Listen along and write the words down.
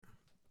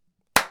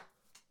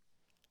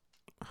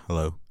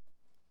Hello.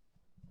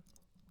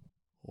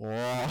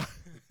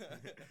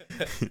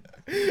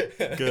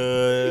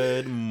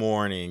 Good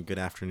morning, good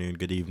afternoon,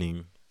 good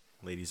evening,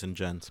 ladies and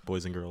gents,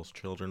 boys and girls,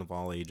 children of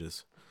all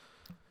ages.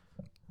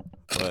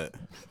 But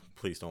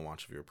please don't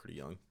watch if you're pretty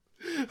young.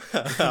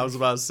 I was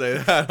about to say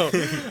that.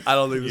 I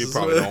don't think this is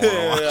probably don't want to watch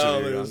I if don't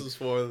you're think young. this is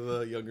for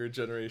the younger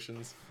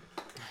generations.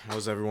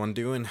 How's everyone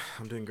doing?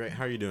 I'm doing great.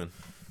 How are you doing?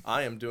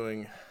 I'm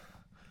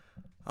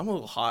a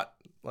little hot.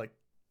 Like,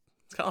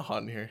 it's kind of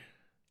hot in here.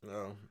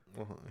 Oh,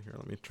 well, here,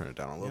 let me turn it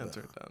down a little bit.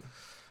 Turn it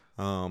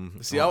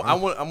down. See, I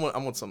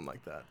want something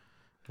like that.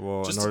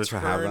 Well, Just in order to to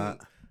have turn that,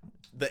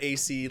 the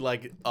AC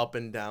like up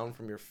and down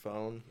from your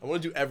phone. I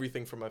want to do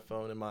everything from my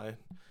phone in my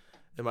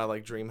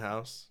like dream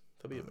house.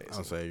 That'd be amazing.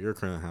 I'll say your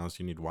current house,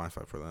 you need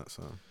Wi-Fi for that.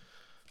 So,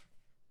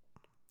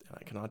 And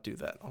I cannot do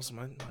that. Also,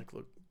 mine like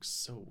looks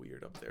so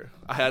weird up there.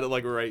 I had it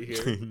like right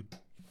here.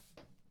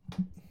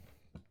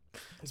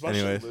 Is my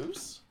shit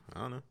loose? I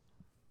don't know.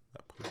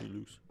 That pussy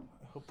loose. I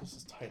hope this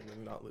is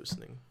tightening, not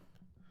loosening.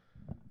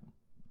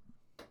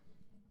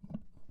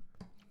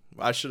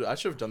 I should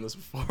have done this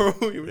before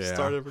we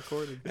started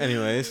recording.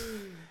 Anyways,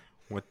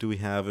 what do we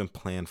have in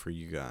plan for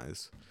you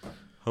guys?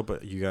 Hope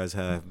you guys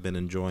have been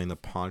enjoying the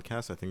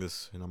podcast. I think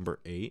this is number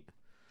 8.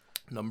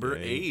 Number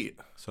 8.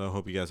 So I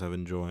hope you guys have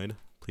enjoyed.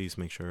 Please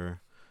make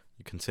sure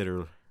you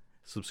consider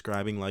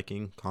subscribing,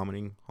 liking,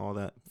 commenting, all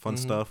that fun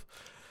stuff.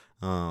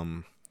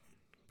 But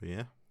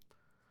yeah.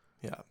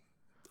 Yeah.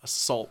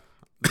 Assault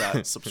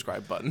that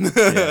subscribe button.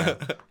 Yeah.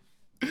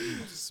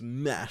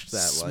 Smash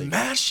that like.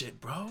 Smash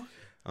it, bro.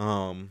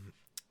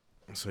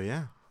 So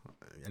yeah.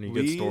 Any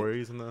good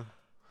stories in the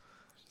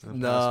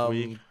No, past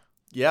week?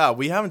 Yeah,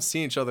 we haven't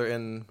seen each other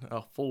in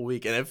a full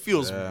week, and it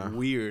feels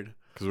weird.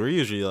 Because we're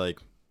usually like,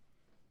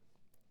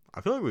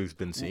 I feel like we've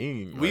been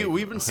seeing.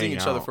 We've been seeing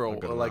each other for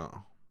We've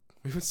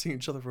been seeing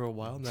each other for a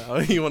while now.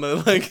 You want to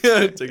like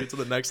take it to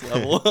the next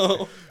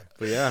level?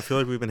 But yeah, I feel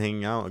like we've been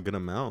hanging out a good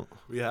amount.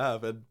 We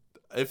have, and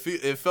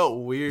it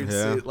felt weird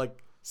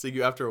seeing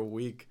you after a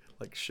week.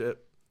 Like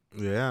shit.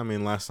 Yeah, I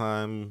mean last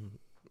time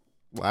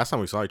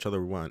we saw each other,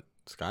 we went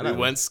skydiving. We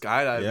went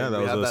skydiving. Yeah, that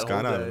was a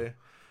skydiving.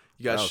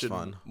 You guys should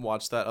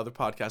watch that other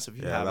podcast if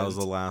you haven't. Yeah, that was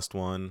the last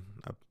one,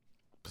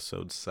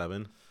 episode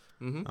 7.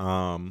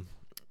 Mm-hmm.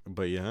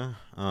 But yeah,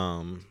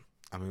 I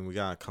mean, we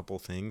got a couple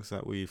things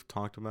that we've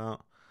talked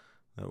about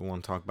that we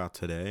want to talk about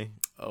today.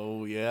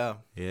 Oh yeah.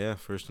 Yeah,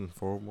 first and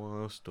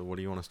foremost, what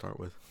do you want to start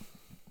with?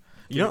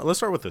 Let's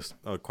start with this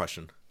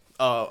question.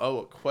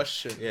 A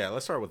question. Yeah,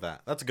 let's start with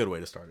that. That's a good way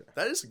to start it.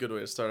 That is a good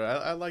way to start it.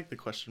 I like the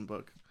question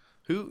book.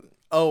 Who?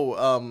 Oh,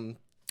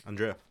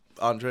 Andrea,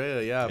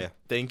 yeah.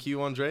 Thank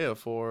you, Andrea,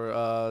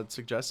 for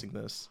suggesting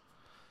this.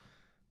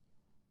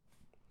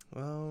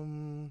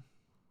 In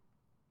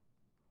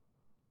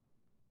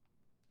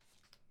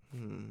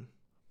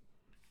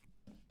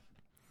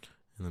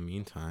the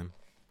meantime.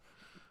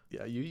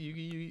 Yeah, you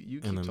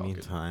keep in the talking.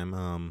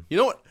 meantime, you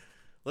know what?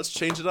 Let's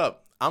change it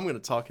up. I'm gonna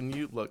talk and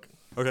you look.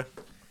 Okay.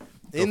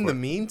 In the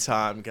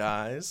meantime,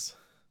 guys,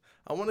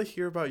 I want to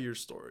hear about your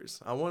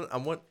stories. I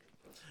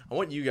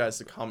want you guys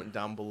to comment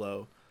down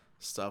below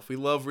stuff. We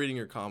love reading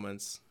your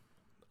comments.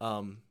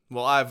 Well,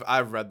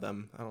 I've read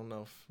them. I don't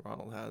know if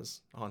Ronald has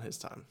on his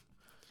time,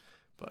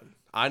 but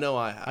I know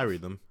I have. I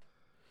read them.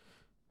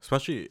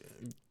 Especially,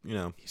 He's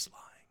lying.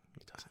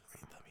 He doesn't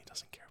read them. He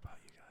doesn't care about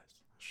you guys.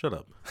 Shut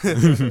up.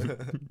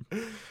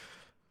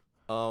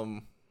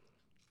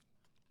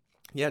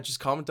 Yeah, just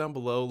comment down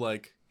below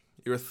like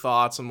your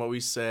thoughts on what we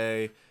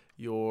say,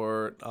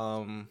 your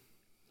own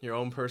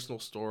personal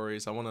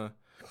stories. I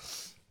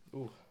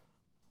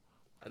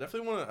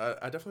definitely want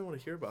to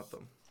hear about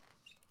them.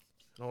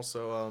 And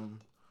also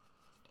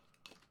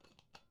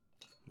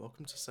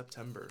welcome to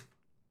September.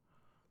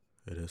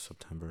 It is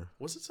September.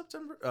 Was it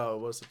September? Oh, it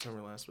was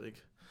September last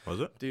week.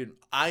 Was it? Dude,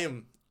 I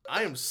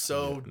am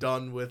so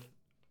done with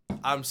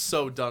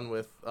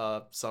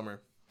summer.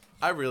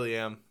 I really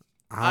am.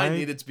 I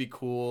need it to be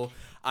cool.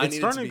 It's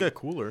starting to get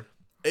cooler.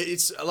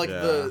 It's like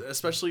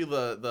especially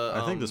the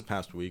I think this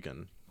past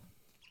weekend.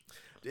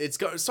 It's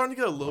starting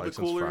to get a little bit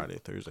cooler. Friday,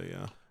 Thursday,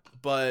 yeah.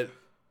 But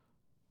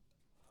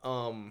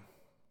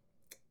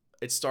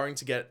it's starting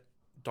to get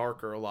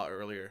darker a lot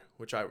earlier,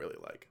 which I really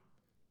like.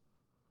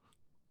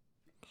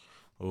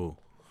 Oh,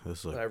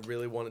 this is I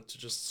really want it to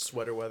just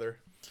sweater weather.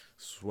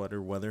 Sweater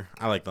weather.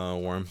 I like the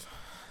warmth.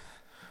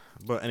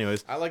 But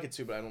anyways. I like it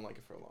too, but I don't like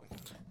it for a long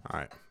time. All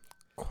right.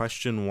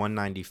 Question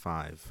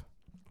 195.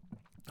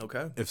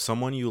 Okay. If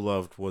someone you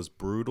loved was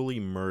brutally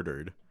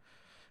murdered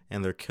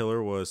and their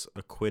killer was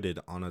acquitted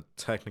on a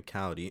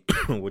technicality,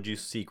 would you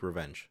seek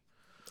revenge?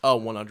 Oh,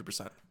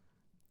 100%.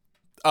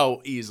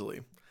 Oh,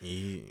 easily.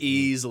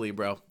 Easily,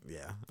 bro.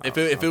 Yeah. If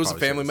it was a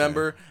family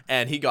member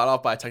and he got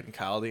off by a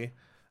technicality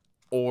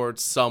or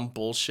some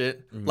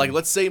bullshit, like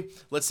let's say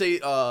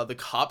the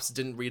cops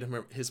didn't read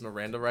him his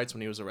Miranda rights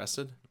when he was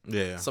arrested.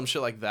 Yeah. Some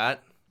shit like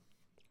that.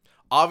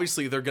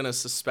 Obviously, they're gonna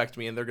suspect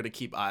me and they're gonna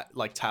keep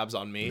like tabs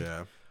on me.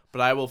 Yeah.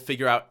 But I will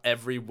figure out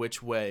every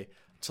which way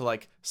to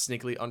like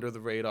sneakily under the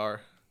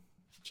radar,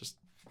 just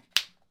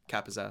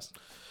cap his ass.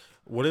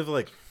 What if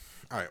like,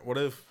 all right, what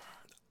if?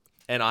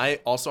 And I'm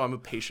a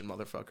patient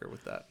motherfucker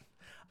with that.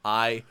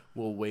 I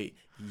will wait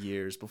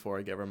years before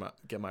I get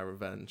my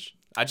revenge.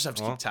 I just have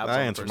to keep tabs on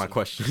the answered my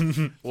person.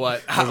 question.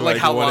 What? I was Like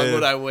how what long if-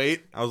 would I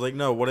wait? I was like,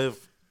 no. What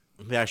if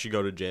they actually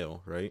go to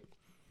jail, right?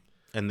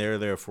 And they're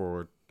there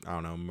for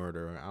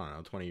murder.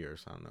 20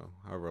 years. I don't know,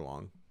 however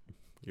long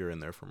you're in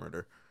there for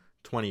murder.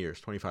 20 years,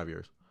 25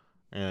 years,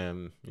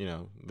 and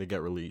they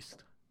get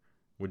released.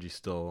 Would you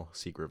still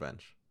seek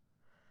revenge?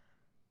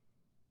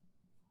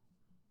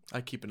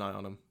 I keep an eye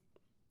on him.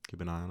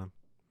 Keep an eye on him.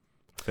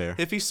 Fair.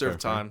 If he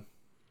served Fair. time,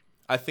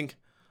 I think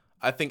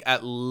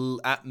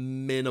at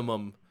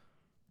minimum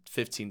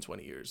 15,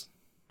 20 years.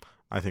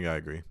 I think I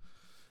agree.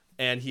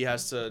 And he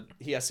has to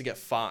get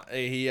fined.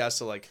 He has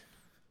to like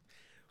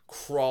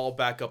crawl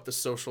back up the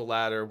social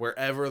ladder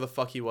wherever the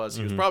fuck he was.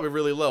 He was probably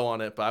really low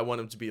on it, but I want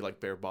him to be like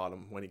bare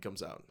bottom when he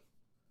comes out.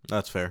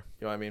 That's fair.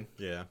 You know what I mean?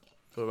 Yeah.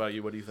 What about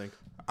you? What do you think?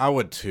 I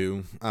would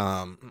too.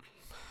 I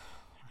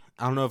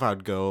don't know if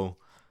I'd go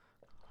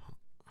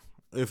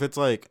if it's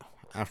like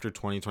after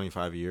 20,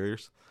 25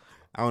 years.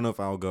 I don't know if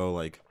I'll go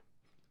like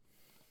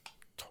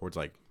towards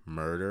like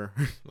murder,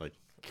 like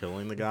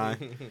killing the guy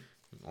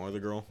or the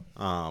girl.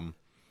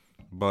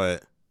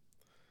 But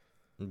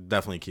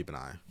definitely keep an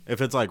eye. If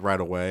it's like right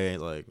away,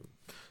 like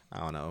I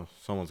don't know,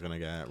 someone's gonna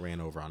get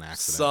ran over on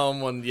accident.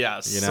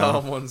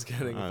 Someone's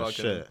getting fucking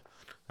shit.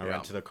 I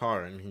ran to the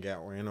car and he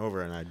got ran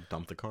over and I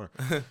dumped the car.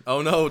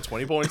 Oh no,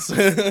 20 points.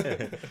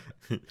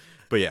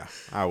 But yeah,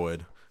 I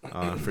would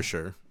for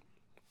sure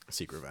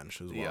seek revenge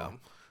as well.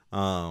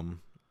 Yeah.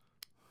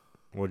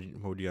 What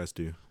would you guys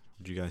do?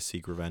 Would you guys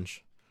seek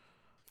revenge?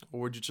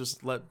 Or would you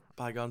just let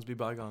bygones be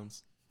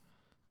bygones?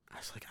 I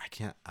was like, I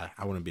can't.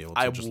 I wouldn't be able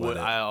to let it.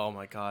 Oh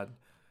my god.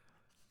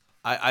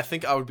 I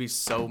think I would be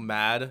so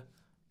mad.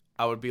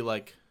 I would be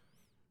like,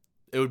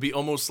 it would be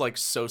almost like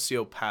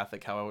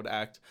sociopathic how I would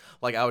act.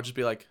 Like I would just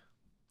be like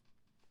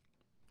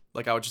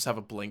I would just have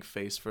a blank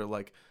face for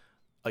like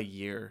a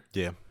year.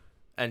 Yeah.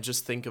 And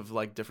just think of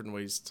like different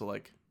ways to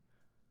like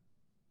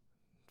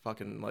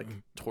fucking like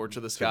torture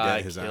this To guy,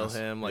 get his kill ass.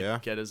 him, like Yeah.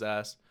 get his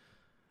ass.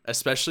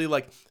 Especially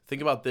like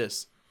think about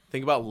this.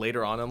 Think about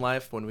later on in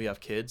life when we have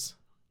kids.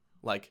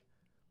 Like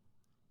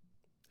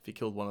if he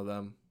killed one of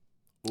them.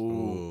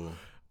 Ooh.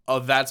 Oh,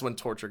 that's when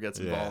torture gets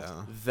involved.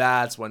 Yeah.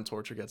 That's when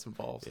torture gets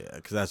involved. Yeah,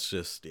 because that's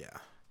just Yeah.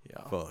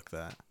 Fuck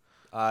that.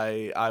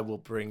 I will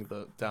bring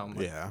down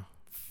like Yeah.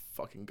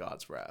 fucking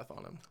God's wrath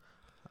on him.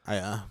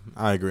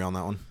 I agree on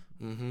that one.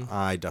 Mm-hmm.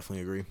 I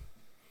definitely agree.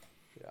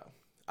 Yeah.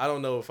 I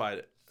don't know if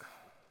I'd.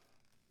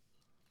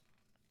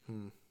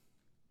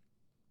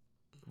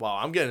 Wow,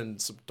 I'm getting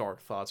some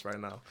dark thoughts right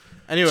now.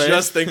 Anyway,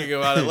 Just thinking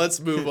about it. Let's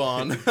move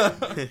on.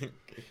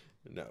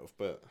 No,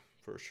 but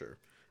for sure.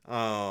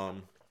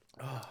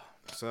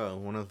 So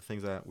one of the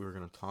things that we were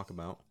gonna talk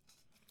about.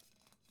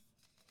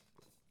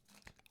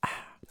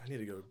 I need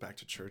to go back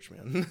to church,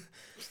 man.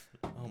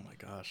 Oh my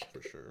gosh.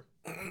 For sure.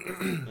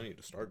 I need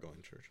to start going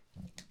to church.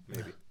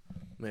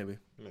 Maybe.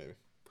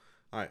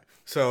 All right.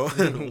 So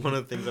one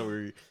of the things that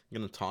we're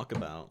gonna talk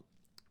about.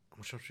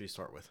 Which one should we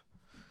start with?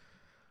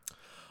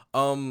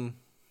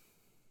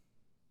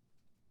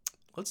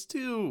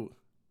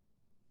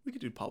 We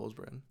could do Pablo's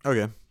brand.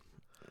 Okay.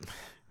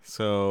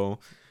 So,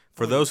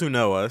 for those who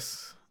know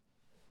us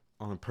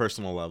on a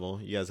personal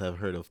level, you guys have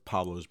heard of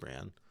Pablo's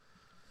brand.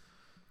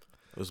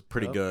 It was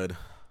pretty good.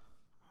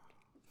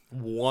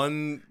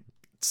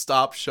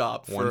 One-stop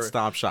shop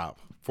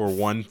for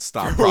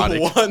one-stop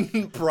product.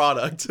 one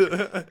product.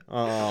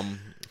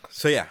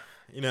 So yeah,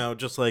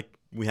 just like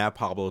we have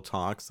Pablo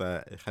Talks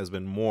that has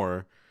been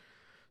more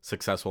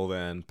successful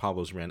than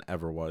Pablo's brand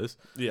ever was.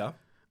 Yeah.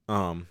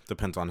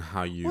 Depends on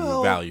how you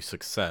value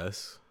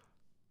success.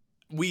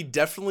 We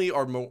definitely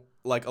are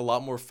a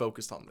lot more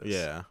focused on this.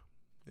 Yeah,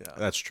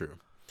 that's true.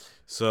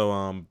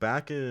 So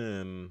back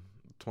in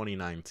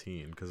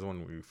 2019, because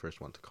when we first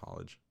went to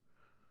college.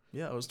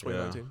 Yeah, it was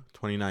 2019. Yeah,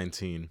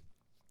 2019.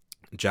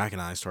 Jack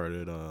and I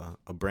started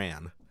a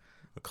brand,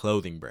 a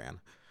clothing brand,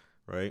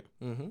 right?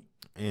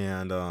 Mm-hmm.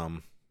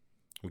 And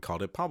we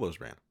called it Pablo's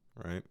brand,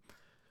 right?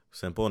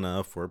 Simple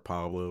enough. We're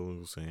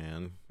Pablo's,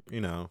 and we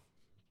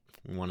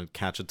wanted to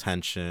catch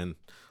attention,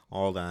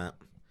 all that,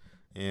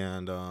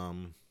 and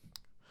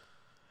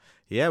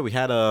we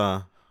had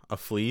a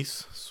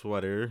fleece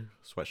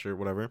sweatshirt,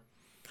 whatever.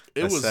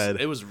 It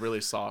was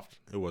really soft.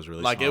 It was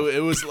really soft.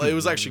 It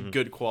was actually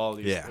good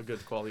quality. Yeah, a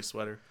good quality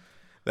sweater.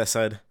 That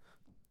said,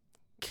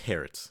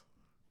 carrots.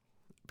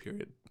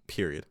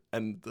 Period.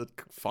 And the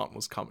font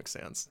was Comic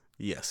Sans.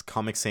 Yes,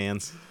 Comic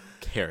Sans,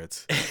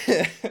 carrots.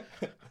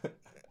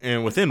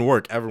 And within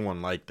work,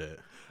 everyone liked it.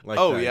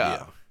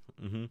 Yeah.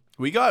 Mm-hmm.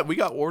 We got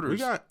orders. We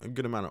got a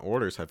good amount of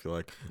orders. I feel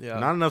like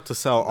not enough to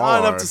sell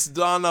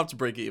not enough to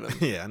break even.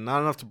 Yeah,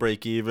 not enough to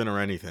break even or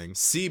anything.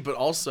 See, but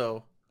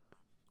also,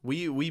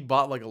 we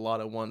bought like a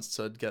lot at once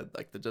to get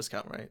like the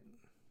discount, right?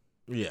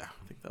 Yeah,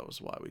 I think that was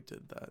why we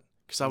did that.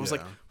 Because I was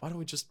like, why don't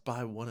we just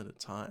buy one at a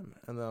time?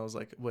 And then I was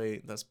like,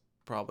 wait, that's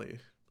probably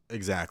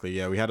exactly.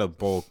 Yeah, we had a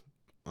bulk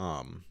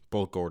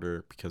bulk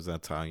order because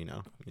that's how you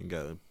can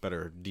get a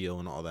better deal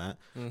and all that.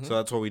 Mm-hmm. So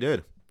that's what we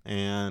did,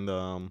 and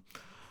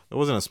it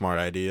wasn't a smart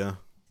idea.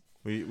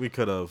 We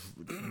could have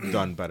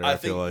done better. I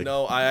feel like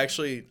no. I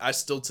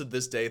still to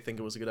this day think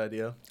it was a good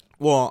idea.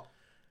 Well,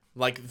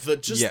 Like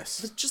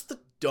yes. just the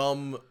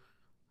dumb,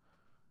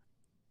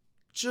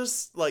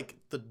 just like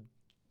the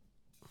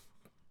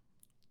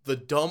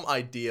dumb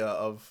idea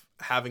of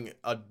having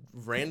a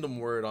random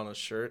word on a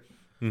shirt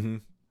Mm-hmm.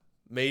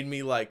 made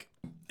me like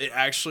it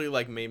actually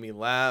like made me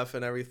laugh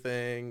and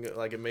everything.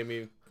 Like it made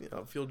me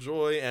feel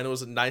joy, and it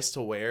was nice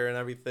to wear and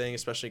everything,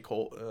 especially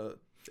cold.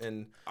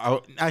 And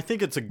I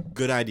think it's a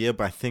good idea,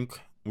 but I think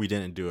we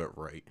didn't do it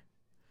right.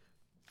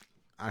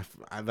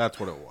 That's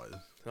what it was.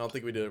 I don't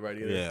think we did it right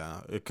either.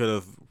 Yeah,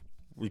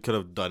 we could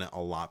have done it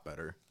a lot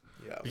better.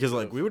 Yeah, Because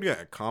like we would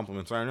get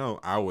compliments. I know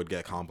I would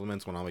get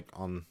compliments when I'm like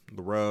on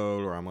the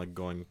road or I'm like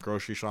going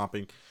grocery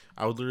shopping.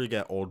 I would literally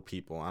get old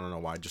people. I don't know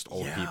why, just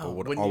old people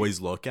would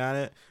always look at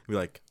it and be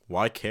like,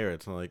 "Why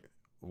carrots?" I'm like,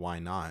 "Why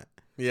not?"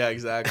 Yeah,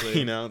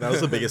 exactly. That was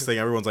the biggest thing.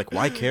 Everyone's like,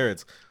 "Why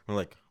carrots?" We're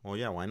like, "Well,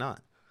 yeah, why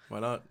not?" Why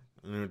not?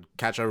 And it would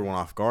catch everyone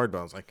off guard. But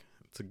I was like,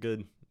 "It's a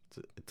good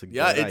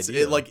Yeah,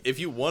 idea." like if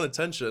you want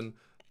attention,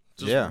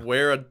 just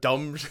wear a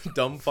dumb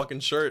fucking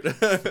shirt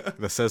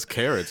that says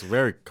carrots.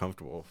 Very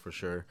comfortable for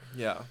sure.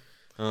 Yeah.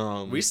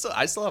 I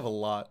still have a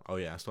lot. Oh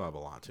yeah, I still have a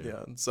lot too.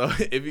 Yeah. So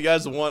if you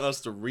guys want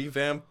us to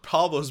revamp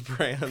Pablo's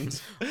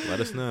brand, let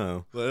us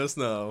know. Let us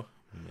know.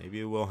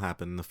 Maybe it will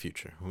happen in the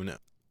future. Who knows?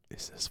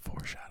 This is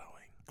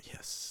foreshadowing.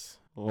 Yes.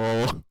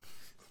 Oh.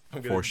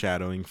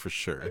 Foreshadowing for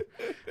sure.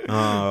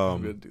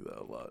 I'm gonna do that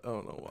a lot. I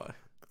don't know why.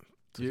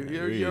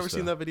 You ever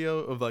seen that video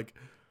of like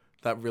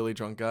that really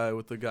drunk guy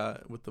with the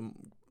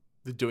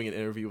doing an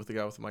interview with the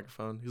guy with the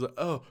microphone? He's like,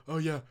 oh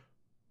yeah.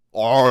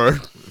 R.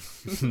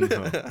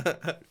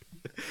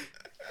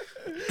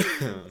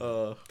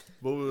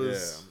 What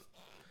was?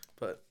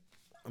 Yeah. But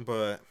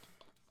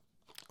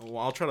well,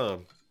 I'll try to.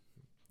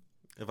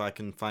 If I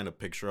can find a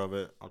picture of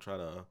it, I'll try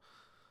to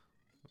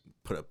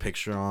put a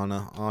picture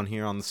on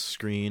here on the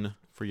screen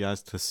for you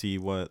guys to see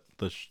what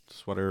the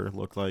sweater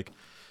looked like.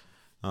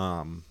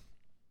 Yeah.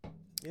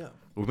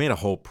 We made a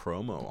whole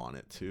promo on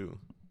it too.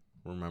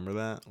 Remember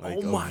that? Like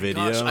oh my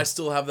video. gosh! I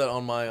still have that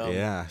on my.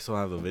 Yeah, I still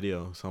have the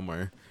video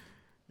somewhere.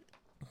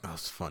 That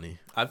was funny.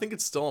 I think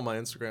it's still on my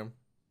Instagram.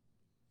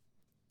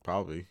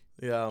 Probably.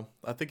 Yeah,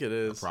 I think it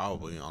is.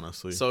 Probably,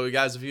 honestly. So,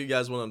 guys, if you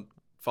guys want to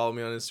follow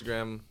me on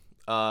Instagram,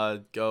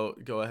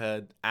 go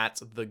ahead at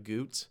the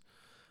Goot,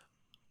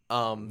 the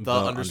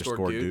underscore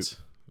Goot,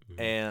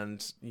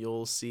 and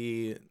you'll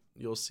see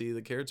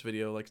the carrots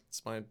video. Like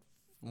it's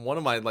one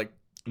of my like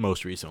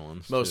most recent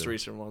ones.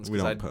 Recent ones. We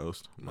don't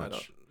post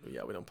much. We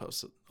don't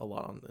post a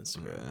lot on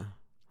Instagram. Yeah.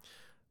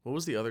 What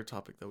was the other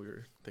topic that we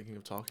were thinking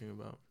of talking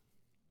about?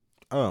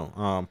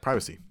 Oh,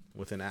 privacy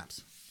within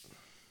apps.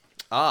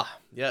 Ah,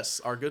 yes,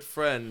 our good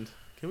friend.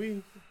 Can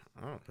we?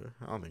 I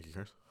don't think he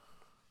cares.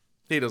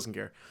 He doesn't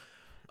care.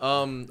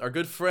 Our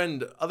good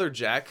friend, other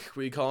Jack,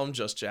 we call him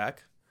just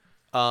Jack.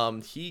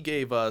 He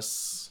gave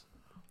us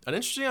an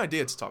interesting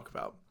idea to talk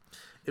about.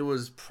 It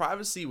was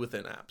privacy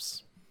within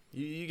apps.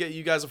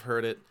 You guys have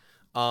heard it.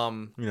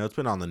 It's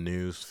been on the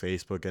news.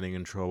 Facebook getting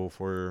in trouble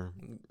for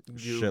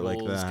Google's shit like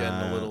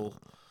that.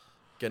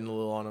 Getting a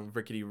little on a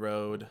rickety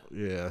road.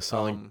 Yeah,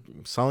 selling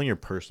your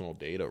personal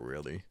data,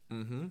 really.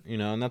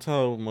 Mm-hmm. And that's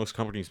how most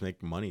companies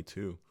make money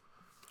too.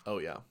 Oh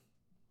yeah.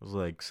 It's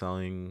like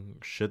selling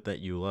shit that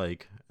you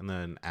like, and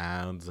then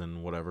ads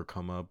and whatever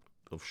come up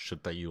of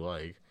shit that you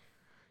like.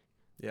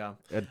 Yeah.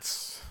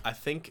 I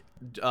think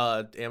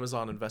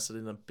Amazon invested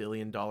in $1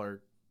 billion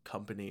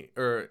company,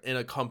 or in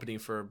a company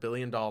for $1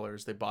 billion.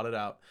 They bought it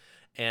out,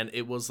 and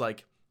it was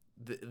like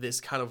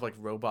this kind of like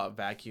robot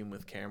vacuum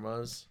with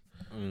cameras.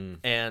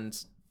 And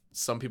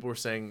some people were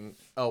saying,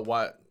 oh,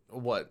 what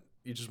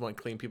you just want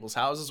to clean people's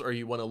houses, or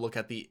you want to look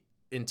at the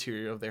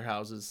interior of their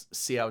houses,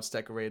 see how it's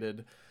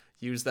decorated,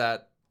 use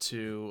that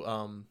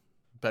to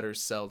better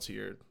sell to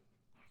your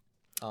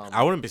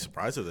I wouldn't be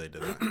surprised if they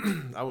did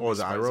that. What was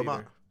it, iRobot?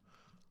 Either.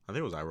 I think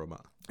it was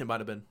iRobot. It might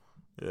have been.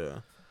 Yeah.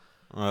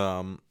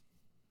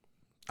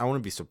 I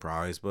wouldn't be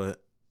surprised,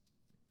 but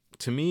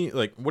to me,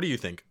 like, what do you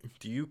think?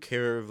 Do you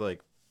care if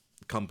like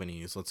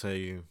companies, let's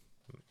say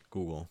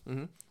Google,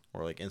 mm-hmm.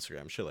 or like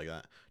Instagram, shit like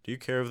that, do you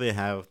care if they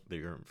have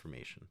your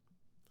information,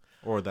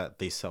 or that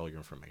they sell your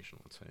information?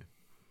 Let's say.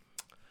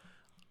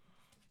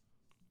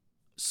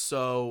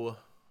 So,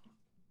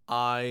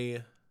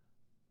 I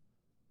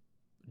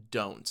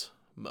don't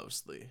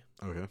mostly.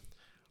 Okay.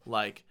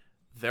 Like,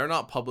 they're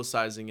not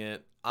publicizing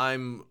it.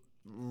 I'm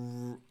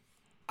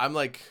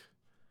like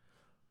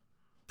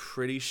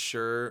pretty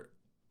sure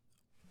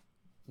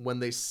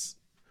when it's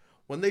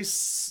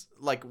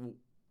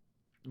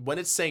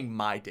saying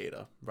my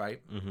data,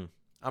 right? Mm-hmm.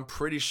 I'm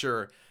pretty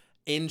sure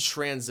in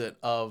transit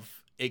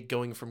of it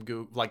going from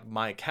Google, like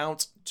my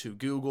account to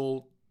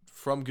Google,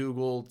 from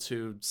Google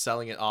to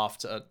selling it off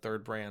to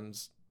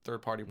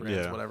third-party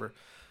brands, whatever.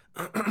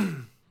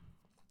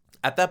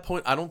 At that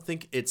point, I don't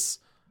think it's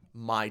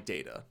my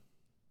data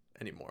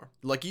anymore.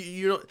 Like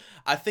you don't.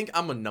 I think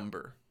I'm a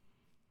number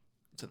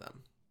to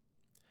them,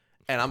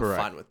 and I'm Correct.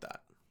 fine with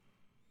that.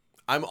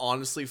 I'm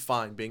honestly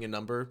fine being a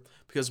number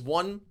because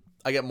one,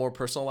 I get more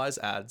personalized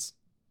ads,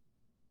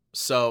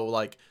 so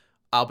like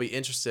I'll be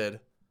interested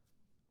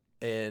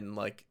in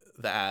like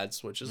the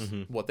ads, which is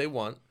what they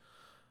want.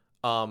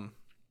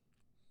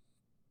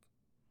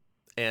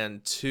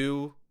 And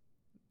two,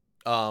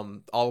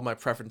 all of my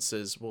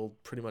preferences will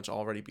pretty much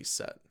already be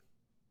set.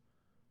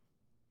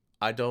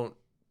 I don't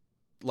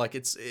like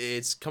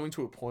it's coming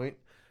to a point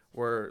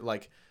where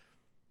like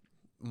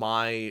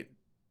my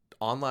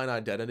online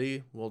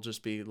identity will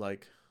just be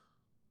like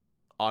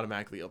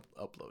automatically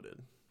uploaded,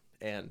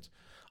 and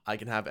I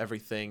can have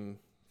everything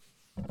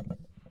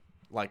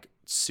like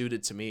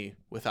suited to me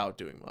without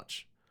doing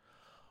much.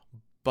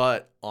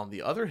 But on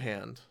the other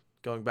hand,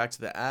 going back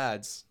to the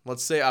ads,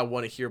 let's say I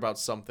want to hear about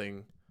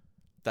something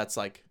that's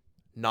like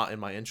not in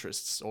my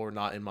interests or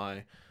not in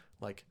my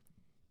like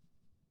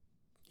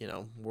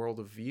world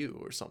of view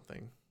or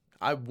something.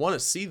 I want to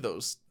see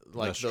those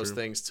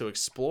things to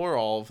explore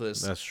all of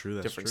this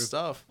different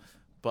stuff.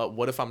 But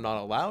what if I'm not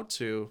allowed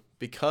to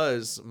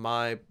because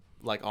my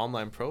like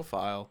online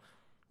profile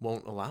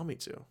won't allow me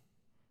to?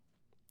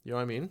 You know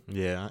what I mean?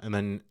 Yeah, and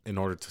then in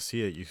order to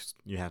see it,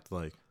 you have to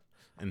like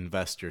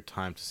invest your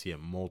time to see it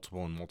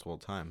multiple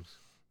times,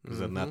 because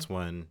then that's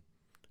when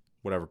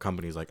whatever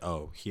company's like,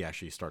 oh, he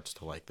actually starts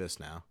to like this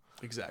now.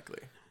 Exactly.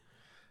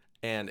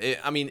 And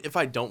if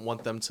I don't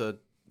want them to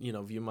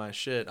view my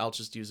shit, I'll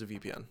just use a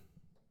VPN.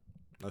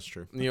 That's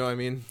true. You know what I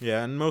mean?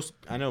 Yeah, and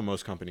I know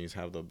most companies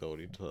have the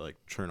ability to like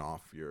turn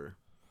off your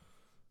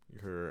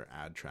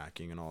ad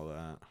tracking and all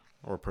that,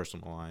 or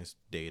personalized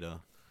data.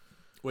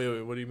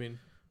 Wait, what do you mean?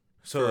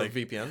 So for like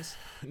VPNs?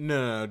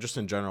 No, just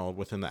in general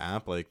within the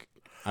app. Like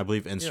I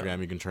believe Instagram,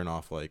 you can turn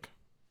off like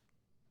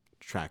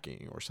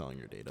tracking or selling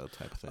your data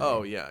type of thing.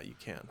 Oh yeah, you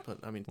can. But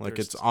I mean, like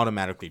it's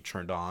automatically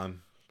turned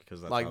on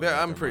because that's like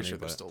I'm pretty sure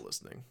they're still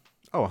listening.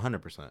 Oh,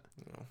 100%.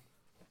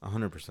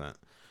 100%.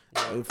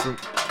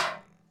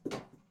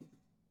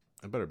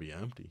 It better be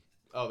empty.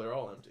 Oh, they're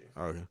all empty.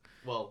 Okay.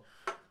 Well,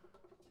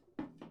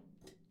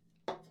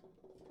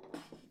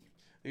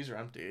 these are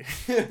empty.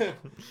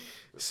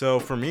 So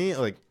for me,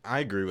 like, I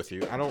agree with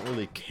you. I don't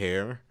really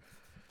care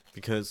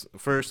because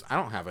first, I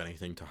don't have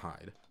anything to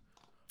hide.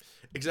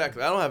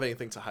 Exactly. I don't have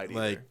anything to hide either.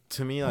 Like,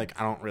 to me, like,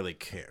 I don't really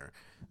care.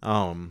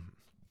 I'll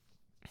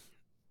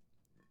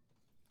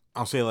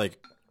say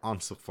like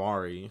on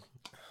Safari,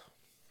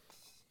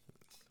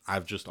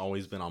 I've just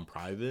always been on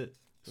private,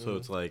 so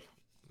it's like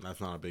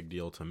that's not a big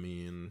deal to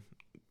me. And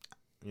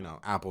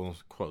Apple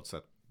quotes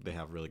that they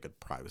have really good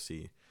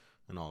privacy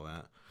and all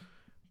that,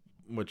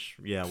 which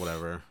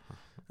whatever.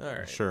 All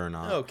right. Sure or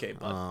not. Okay,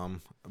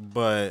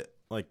 but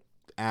like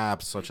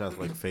apps such as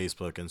like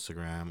Facebook,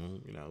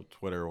 Instagram,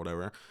 Twitter or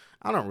whatever,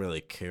 I don't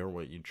really care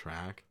what you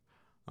track.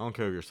 I don't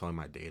care if you're selling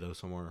my data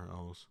somewhere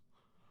else,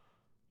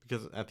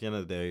 because at the end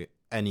of the day,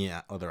 any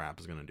other app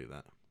is going to do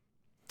that.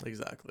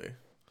 Exactly.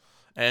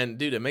 And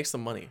dude, it makes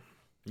them money.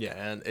 Yeah.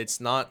 And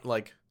it's not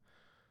like,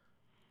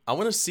 I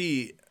want to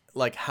see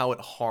like how it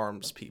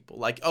harms people.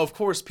 Like, of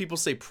course people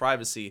say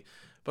privacy,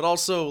 but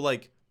also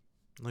like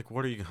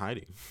what are you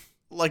hiding?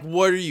 Like,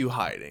 what are you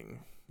hiding?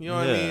 You know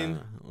what I mean?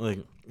 Like,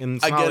 and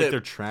it's not like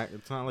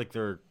it's not like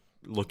they're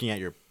looking at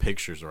your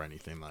pictures or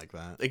anything like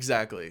that.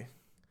 Exactly.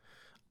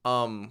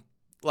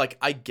 Like,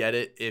 I get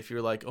it if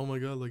you're like, oh my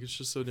god, like it's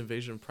just an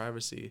invasion of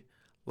privacy.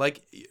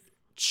 Like,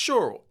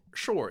 sure,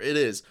 it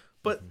is.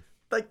 But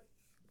like,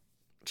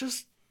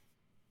 just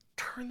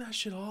turn that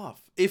shit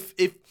off. If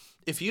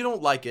you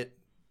don't like it,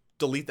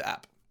 delete the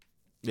app.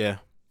 Yeah.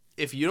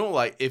 If you don't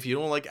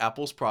like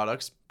Apple's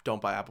products, don't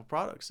buy Apple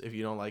products. If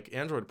you don't like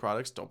Android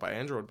products, don't buy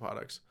Android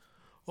products.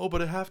 Oh,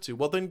 but I have to.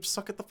 Well, then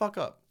suck it the fuck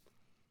up.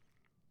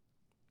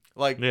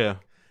 Like, yeah,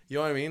 you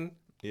know what I mean?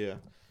 Yeah.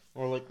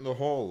 Or like the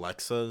whole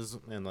Alexas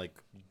and like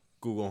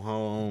Google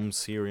Home,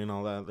 Siri, and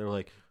all that. They're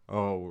like,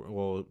 oh,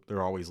 well,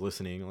 they're always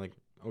listening. Like,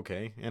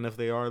 okay, and if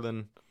they are,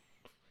 then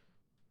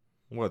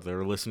what?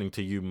 They're listening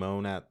to you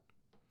moan at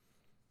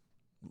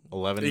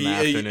 11 in the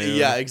afternoon.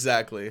 Yeah,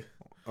 exactly.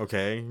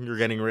 Okay, you're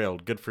getting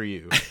railed. Good for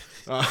you.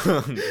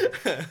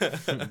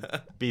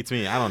 Beats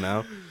me. I don't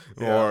know.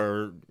 Yeah.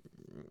 Or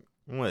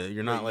what?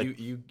 You're not like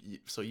you.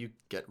 So you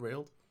get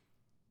railed?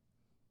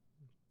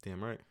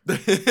 Damn right.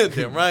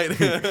 Damn right.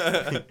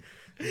 But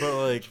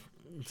like,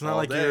 it's not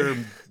like you're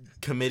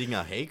committing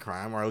a hate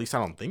crime, or at least I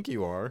don't think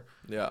you are.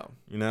 Yeah.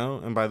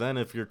 And by then,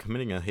 if you're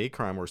committing a hate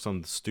crime or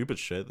some stupid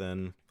shit,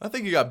 then I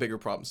think you got bigger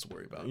problems to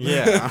worry about.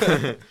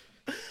 Yeah.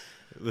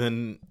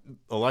 Then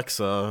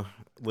Alexa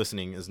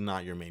listening is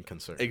not your main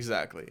concern.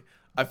 Exactly.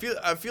 I feel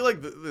like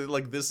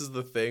like this is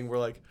the thing where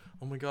like,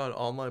 oh my god,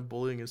 online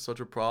bullying is such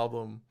a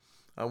problem.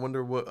 I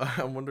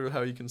wonder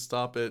how you can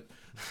stop it.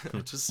 I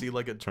just see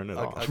like a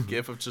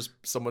gif of just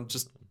someone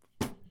just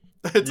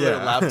to their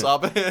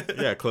laptop.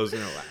 Yeah, closing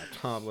your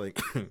laptop, like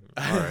all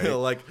right.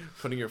 Like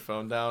putting your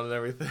phone down and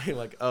everything.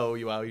 Like,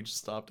 oh wow, you just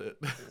stopped it.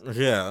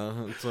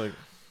 Yeah, it's like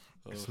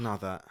it's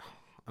not that.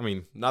 I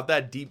mean, not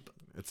that deep.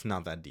 It's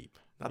not that deep.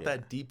 Not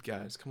that deep,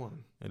 guys. Come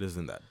on. It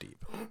isn't that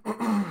deep.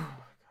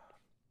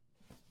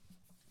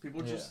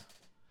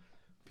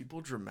 People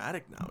are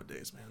dramatic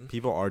nowadays, man.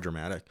 People are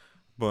dramatic,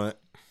 but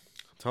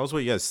tell us what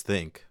you guys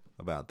think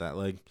about that.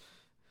 Like,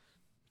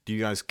 do you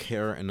guys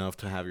care enough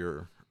to have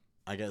your,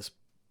 I guess,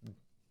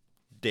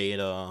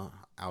 data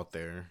out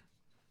there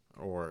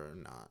or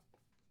not?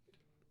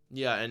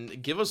 Yeah,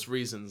 and give us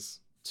reasons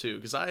too,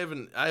 because I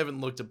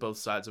haven't looked at both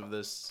sides of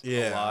this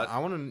a lot. I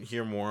want to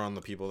hear more on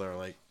the people that are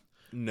like,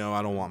 no,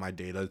 I don't want my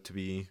data to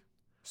be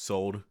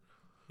sold.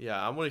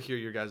 Yeah, I want to hear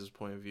your guys'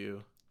 point of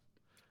view,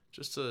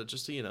 just to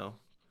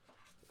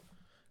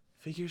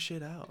figure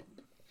shit out.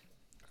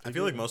 I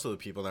feel like most of the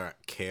people that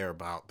care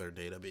about their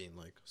data being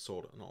like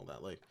sold and all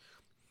that, like,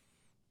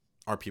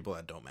 are people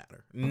that don't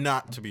matter.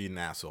 Not to be an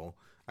asshole.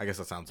 I guess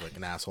that sounds like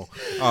an asshole.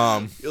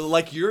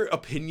 Like, your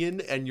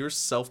opinion and your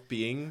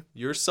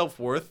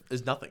self-worth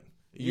is nothing.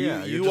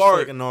 You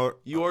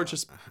are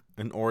just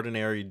an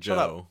ordinary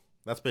Joe.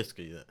 That's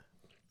basically it.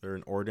 They're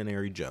an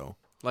ordinary Joe.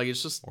 Like,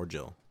 it's just or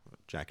Jill,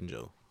 Jack and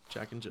Jill.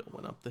 Jack and Jill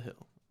went up the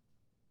hill.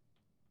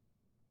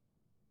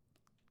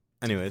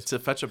 Anyways, to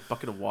fetch a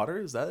bucket of water.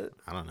 Is that it?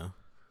 I don't know.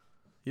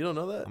 You don't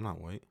know that? I'm not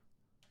white.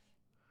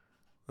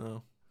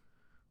 Oh,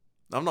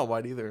 I'm not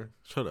white either.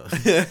 Shut up.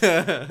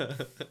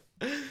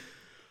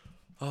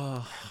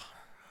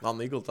 On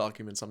legal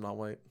documents, I'm not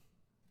white.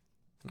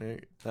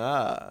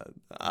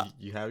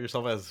 You have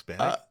yourself as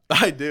Hispanic?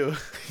 I do.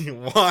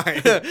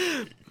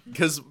 Why?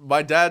 Because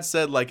my dad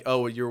said, like,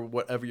 oh, you're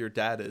whatever your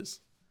dad is.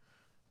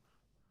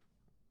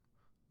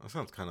 That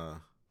sounds kind of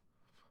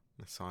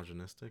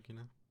misogynistic, you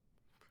know?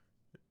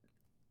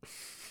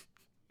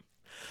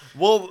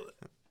 Well,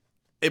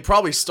 it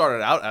probably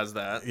started out as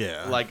that.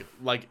 Yeah.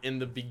 Like in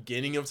the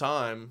beginning of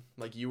time,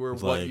 like, you were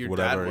what like your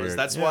dad was.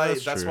 That's true.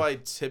 why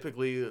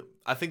typically,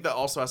 I think that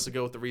also has to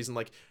go with the reason,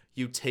 like,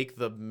 you take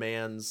the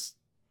man's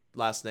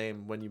last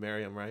name when you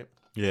marry him, right?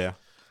 Yeah.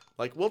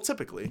 Like, well,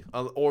 typically,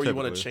 or you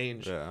want to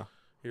change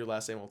your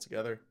last name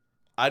altogether.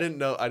 I didn't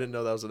know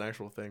that was an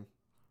actual thing.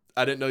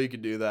 I didn't know you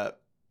could do that.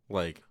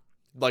 Like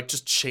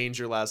just change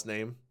your last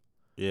name.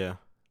 Yeah.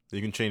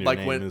 You can change your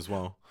name as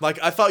well.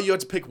 Like, I thought you had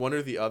to pick one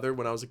or the other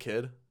when I was a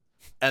kid.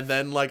 And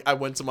then, like, I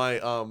went to my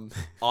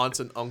aunts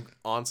and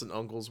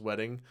uncle's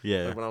wedding.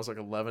 Yeah. Like, when I was like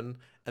 11,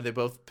 and they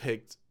both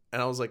picked,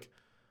 and I was like,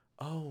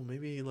 oh,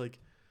 maybe like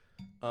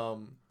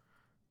both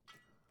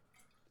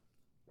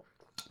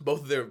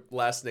of their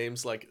last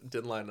names like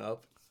didn't line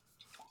up.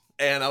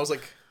 And I was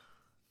like,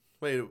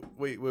 wait.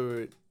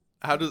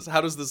 How does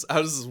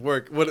this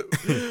work? What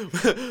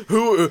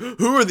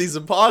who are these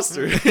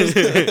imposters?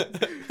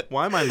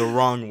 Why am I in the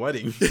wrong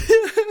wedding?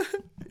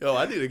 Yo,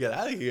 I need to get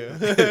out of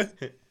here.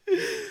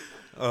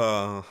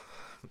 All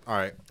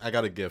right, I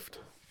got a gift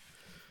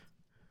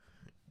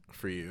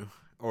for you,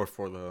 or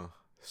for the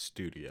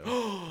studio.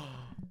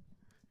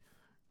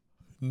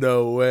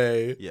 No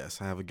way.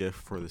 Yes, I have a gift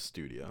for the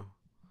studio.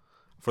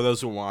 For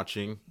those who are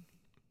watching,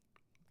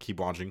 keep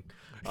watching.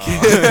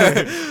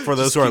 For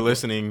those who are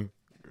listening,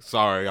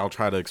 sorry, I'll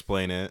try to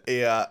explain it.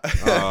 Yeah.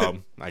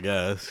 I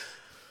guess.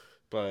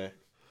 But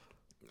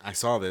I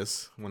saw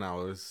this when I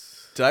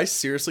was... Did I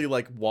seriously,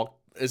 like, walk...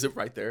 Is it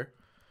right there?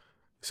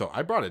 So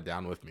I brought it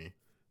down with me.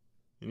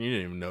 And you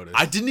didn't even notice.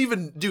 I didn't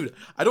even... Dude,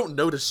 I don't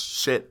notice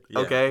shit,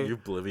 okay? You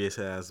oblivious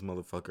ass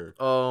motherfucker.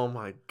 Oh,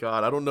 my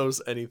God. I don't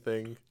notice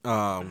anything.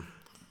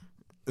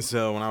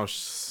 So when I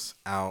was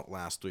out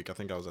last week, I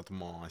think I was at the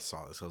mall, I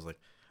saw this. I was like,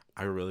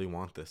 I really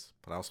want this.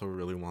 But I also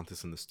really want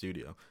this in the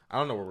studio. I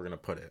don't know where we're going to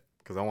put it.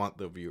 Because I want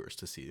the viewers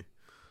to see.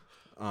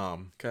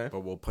 Okay. But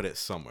we'll put it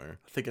somewhere.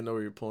 I think I know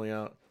where you're pulling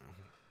out.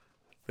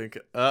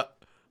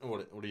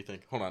 What do you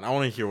think? Hold on. I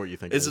want to hear what you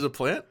think. Is it a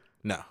plant?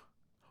 No.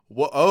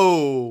 What?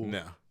 Oh.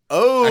 No.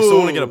 Oh. I still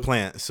want to get a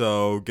plant.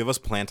 So give us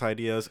plant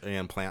ideas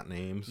and plant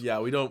names. Yeah,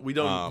 we don't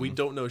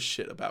know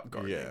shit about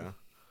gardening. Yeah.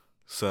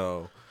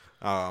 So,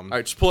 all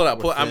right, just pull it out.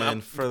 Pull it.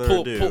 I'm further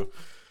ado.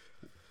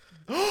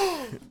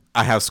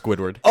 I have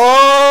Squidward.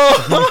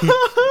 Oh.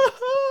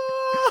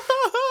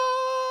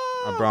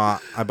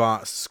 I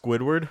bought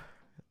Squidward.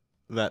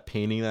 That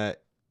painting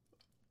that.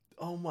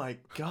 Oh my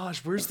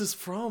gosh, where's this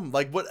from?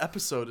 Like, what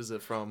episode is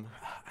it from?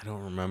 I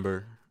don't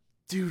remember.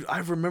 Dude, I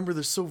remember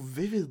this so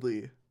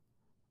vividly.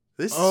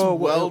 This is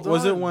well done.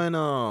 Was it when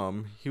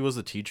he was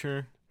a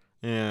teacher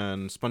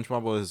and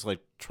SpongeBob was like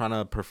trying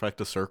to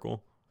perfect a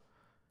circle?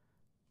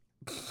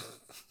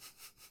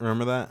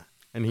 Remember that?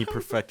 And he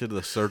perfected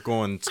the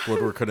circle and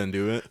Squidward couldn't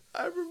do it.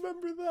 I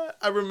remember that.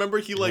 I remember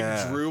he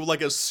drew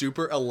like a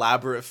super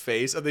elaborate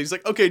face and then he's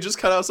like, okay, just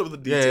cut out some of the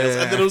details.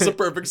 And then it was a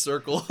perfect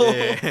circle.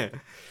 Yeah.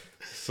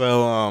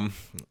 So,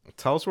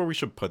 tell us where we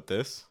should put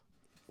this.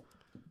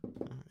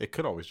 It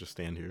could always just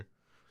stand here.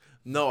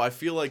 No, I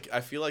feel like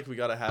we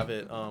gotta have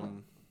it.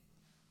 Oh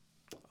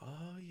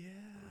yeah.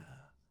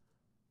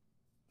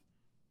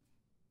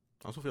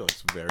 I also feel like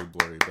it's very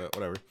blurry, but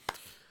whatever.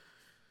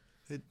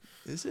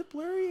 Is it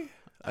blurry?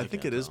 I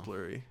think it is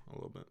blurry. A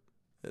little bit.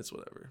 It's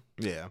whatever.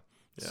 Yeah.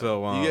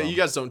 So you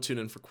guys don't tune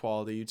in for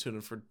quality. You tune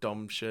in for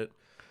dumb shit.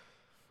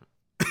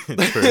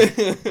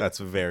 True. That's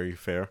very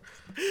fair.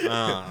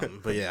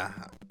 But yeah,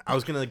 I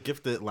was gonna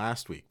gift it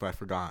last week, but I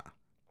forgot.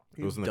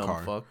 It was in the dumb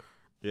car. fuck.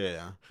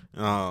 Yeah.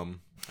 I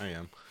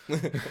am.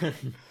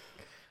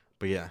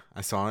 But yeah,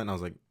 I saw it and I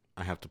was like,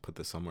 I have to put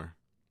this somewhere.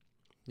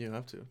 You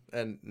have to.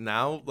 And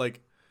now,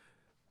 like,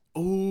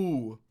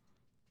 ooh,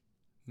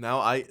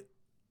 now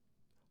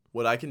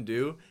what I can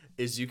do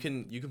is you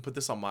can put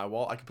this on my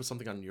wall. I can put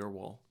something on your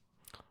wall.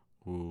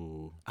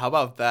 Ooh. How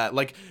about that?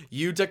 Like,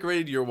 you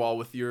decorated your wall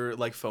with your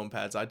like foam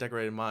pads. I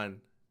decorated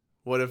mine.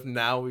 What if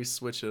now we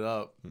switch it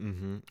up?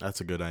 Mm-hmm.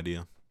 That's a good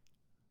idea.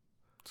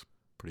 It's a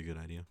pretty good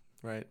idea.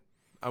 Right.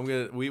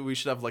 We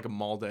should have like a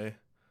mall day.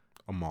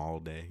 A mall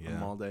day, yeah. A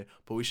mall day.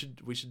 But we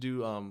should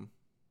do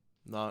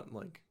not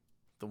like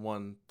the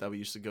one that we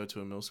used to go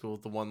to in middle school,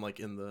 the one like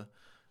in the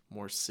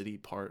more city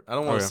part. I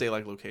don't want to say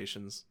like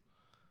locations.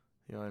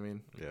 You know what I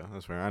mean? Yeah,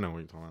 that's fair. I know what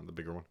you're talking about, the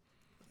bigger one.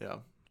 Yeah.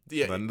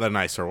 Yeah. The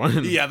nicer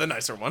one. Yeah, the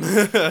nicer one.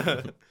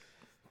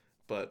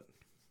 But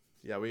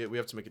yeah, we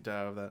have to make a day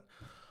out of that.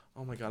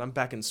 Oh my god, I'm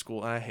back in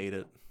school and I hate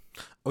it.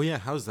 Oh yeah,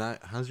 how's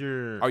that? How's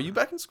your? Are you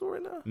back in school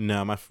right now?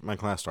 No, my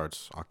class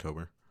starts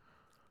October.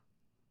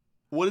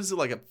 What is it,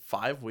 like a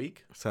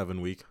 5-week?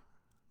 7-week.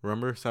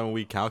 Remember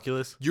 7-week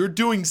calculus? You're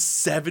doing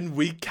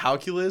 7-week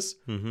calculus?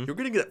 Mm-hmm. You're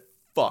gonna get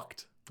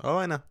fucked. Oh,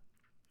 I know.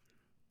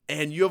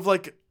 And you have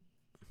like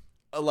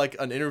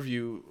an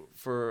interview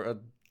for a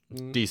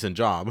Decent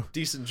job.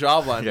 decent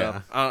job lined Yeah.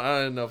 up.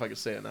 I don't know if I can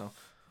say it now.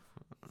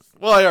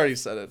 Well, I already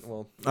said it.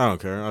 Well, I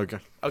don't care. Okay.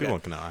 Okay. People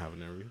can know I have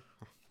an interview.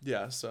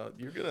 yeah. So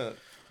you're gonna.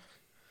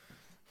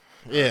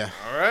 Yeah.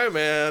 All right,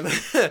 man.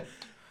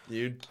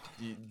 you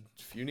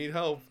if you need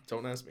help,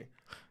 don't ask me.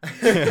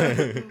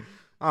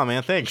 Oh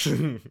man, thanks.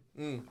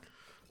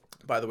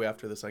 By the way,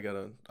 after this, I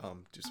gotta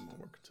do some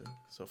homework too.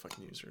 So if I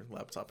can use your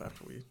laptop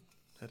after we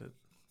edit.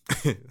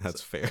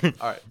 That's fair.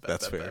 All right.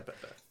 That's fair.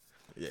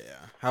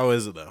 Yeah. How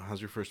is it though?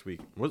 How's your first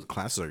week? What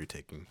classes are you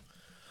taking?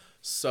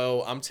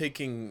 So I'm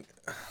taking,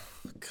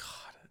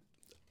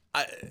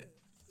 God,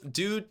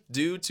 due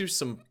to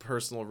some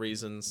personal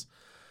reasons.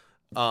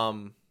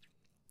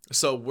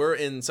 So we're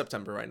in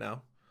September right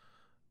now.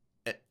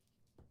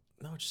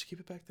 No, just keep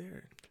it back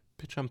there.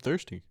 Bitch, I'm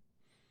thirsty.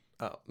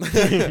 Oh.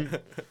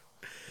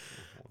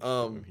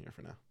 I'm here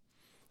for now.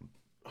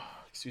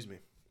 Excuse me.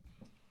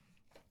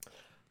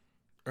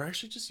 Or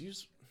actually just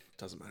use,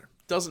 doesn't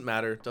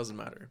matter.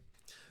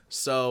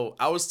 So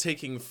I was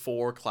taking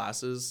 4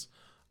 classes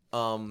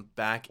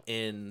back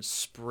in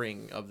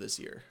spring of this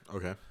year.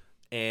 Okay.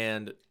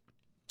 And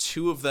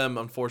 2 of them,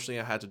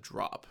 unfortunately, I had to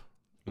drop.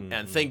 Mm-hmm.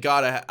 And thank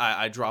God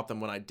I dropped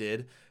them when I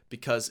did,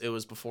 because it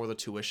was before the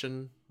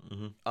tuition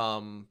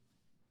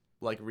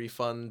like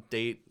refund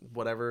date,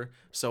 whatever.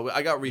 So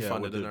I got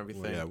refunded and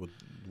everything. Yeah, with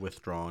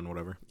withdraw and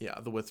whatever. Yeah,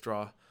 the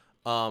withdraw.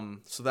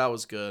 So that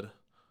was good.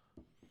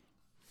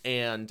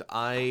 And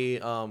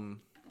it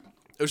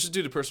was just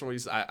due to personal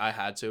reasons. I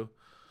had to.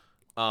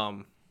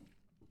 Okay,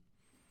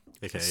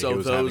 so he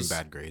was having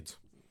bad grades.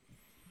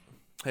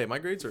 Hey, my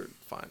grades are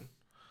fine.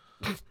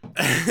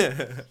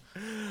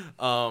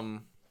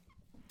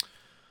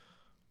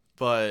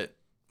 But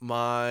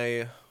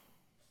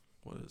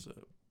what is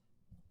it?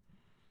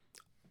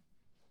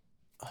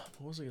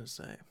 What was I gonna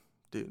say,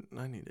 dude?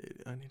 I need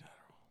Adderall.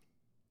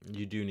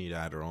 You do need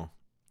Adderall.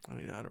 I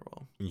need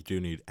Adderall. You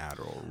do need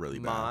Adderall really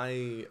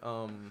bad.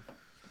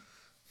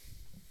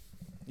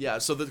 Yeah.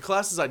 So the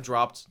classes I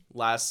dropped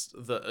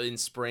in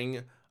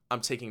spring,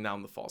 I'm taking now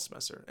in the fall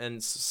semester,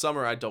 and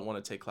summer I don't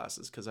want to take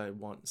classes because I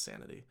want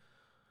sanity.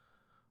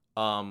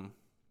 So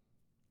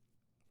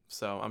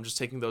I'm just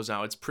taking those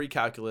now. It's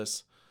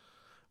pre-calculus,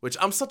 which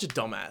I'm such a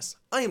dumbass.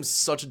 I am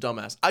such a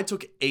dumbass. I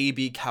took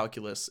AB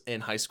calculus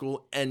in high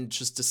school and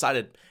just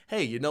decided,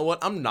 hey, you know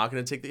what? I'm not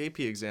going to take the AP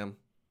exam.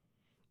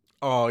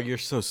 Oh, you're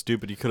so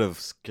stupid. You could have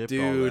skipped all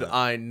Dude, that.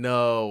 I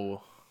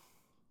know.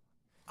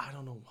 I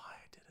don't know why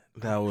I did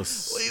it. That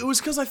was... It was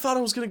because I thought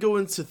I was going to go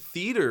into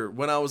theater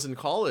when I was in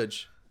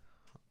college.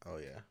 Oh,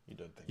 yeah. You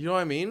did think. You know what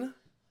I mean?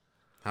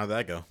 How'd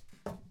that go?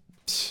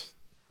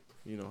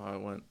 You know how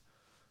it went.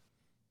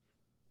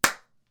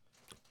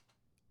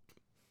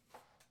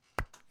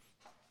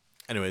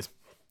 Anyways.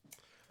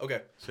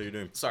 Okay. So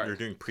you're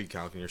doing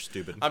pre-calc and you're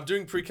stupid. I'm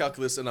doing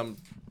pre-calculus and I'm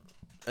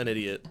an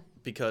idiot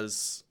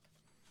because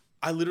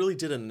I literally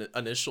did an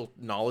initial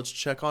knowledge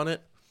check on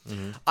it.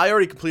 Mm-hmm. I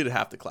already completed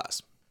half the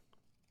class.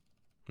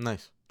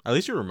 Nice. At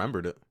least you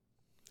remembered it.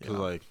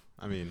 Yeah.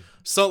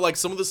 So like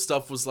some of the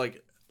stuff was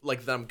like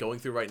that I'm going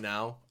through right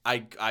now.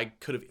 I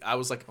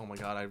was like, oh my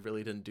god, I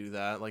really didn't do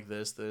that. Like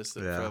this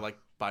yeah. For like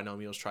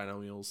binomials,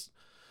 trinomials,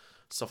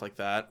 stuff like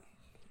that.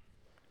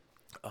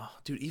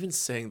 Dude, even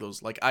saying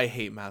those, like, I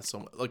hate math so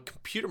much. Like,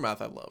 computer math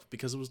I love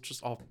because it was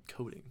just all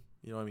coding.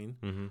 You know what I mean?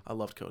 Mm-hmm. I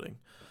loved coding.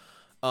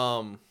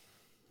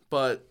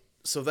 But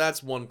so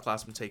that's one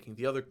class I'm taking.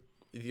 The other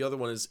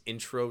one is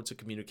Intro to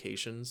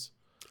Communications.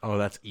 Oh,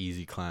 that's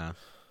easy class.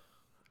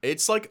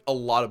 It's like a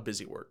lot of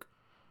busy work.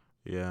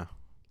 Yeah.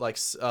 Like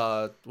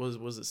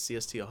was it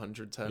CST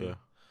 110? Yeah.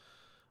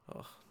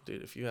 Oh,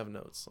 dude, if you have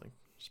notes, like,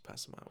 Just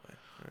pass it my way.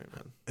 All right,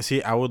 man.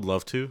 See, I would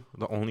love to.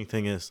 The only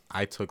thing is,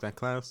 I took that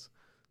class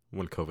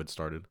when COVID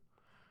started.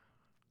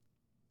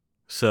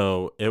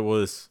 So it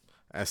was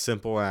as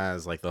simple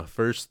as like the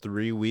first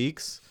 3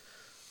 weeks.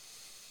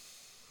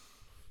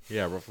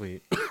 Yeah,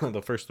 roughly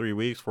the first 3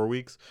 weeks, 4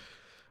 weeks.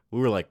 We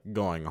were like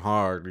going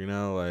hard,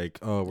 like,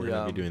 oh, we're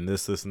going to be doing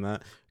this, and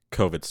that.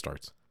 COVID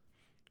starts.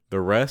 The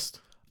rest,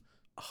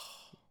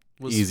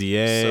 Was easy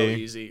A. so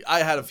easy. I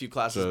had a few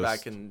classes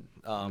back in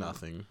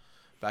nothing.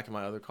 Back in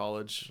my other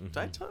college. Mm-hmm. Did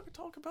I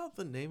talk about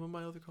the name of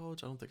my other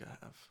college? I don't think I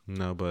have.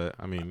 No, but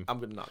I mean, I'm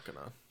not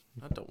gonna.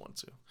 I don't want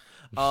to.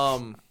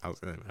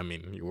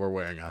 You were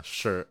wearing a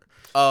shirt.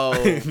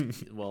 Oh,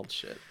 well,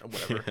 shit.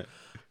 Whatever.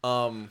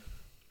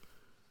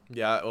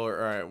 Yeah. Or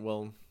all right.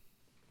 Well,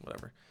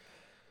 whatever.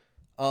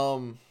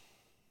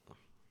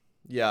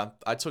 Yeah.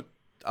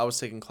 I was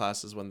taking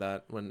classes when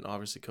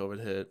obviously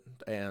COVID hit,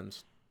 and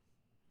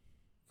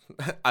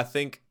I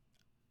think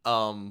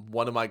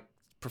one of my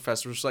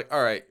professors was like,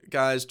 all right,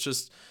 guys,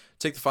 just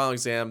take the final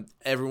exam.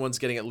 Everyone's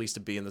getting at least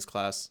a B in this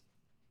class.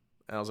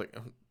 And I was like,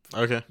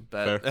 okay,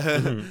 bet.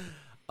 fair.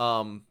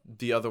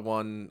 The other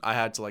one, I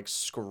had to like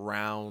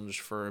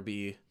scrounge for a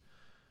B.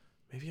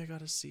 Maybe I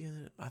got a C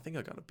in it. I think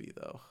I got a B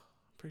though.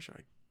 I'm pretty sure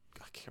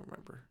I can't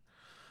remember.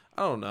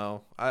 I don't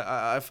know.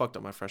 I fucked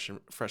up my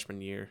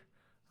freshman year.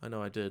 I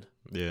know I did.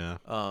 Yeah.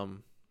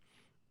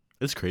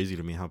 It's crazy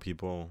to me how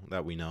people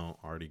that we know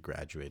already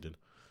graduated.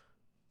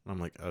 I'm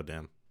like, oh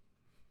damn.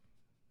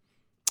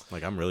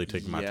 Like, I'm really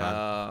taking my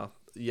time.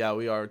 Yeah,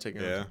 we are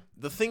taking our Yeah. time.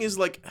 The thing is,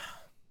 like,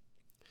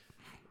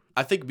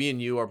 I think me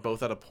and you are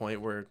both at a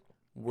point where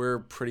we're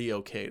pretty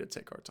okay to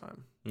take our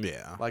time.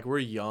 Yeah. Like, we're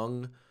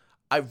young.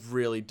 I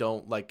really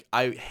don't, like,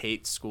 I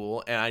hate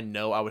school, and I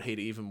know I would hate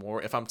it even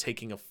more if I'm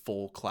taking a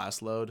full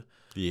class load.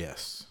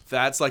 Yes.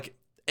 That's, like,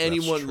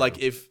 anyone, true. like,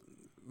 if,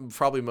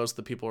 probably most of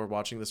the people who are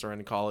watching this are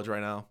in college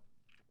right now.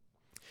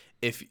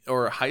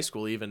 Or high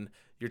school even,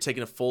 you're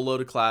taking a full load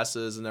of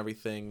classes and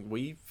everything.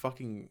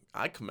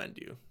 I commend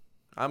you.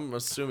 I'm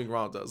assuming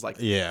Ron does. Like,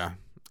 yeah.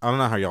 I don't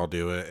know how y'all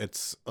do it.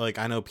 It's like,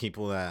 I know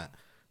people that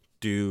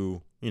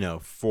do,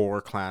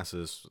 4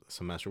 classes a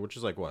semester, which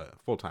is like what?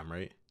 Full time,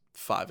 right?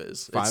 5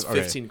 is. 5? It's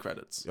 15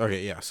 credits.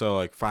 Okay, yeah. So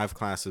like 5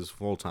 classes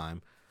full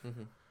time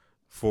Mm-hmm.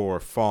 for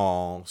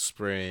fall,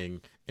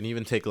 spring, and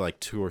even take like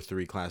 2 or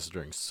 3 classes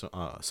during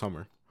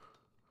summer.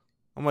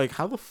 I'm like,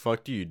 how the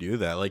fuck do you do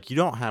that? Like, you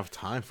don't have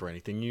time for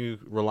anything. You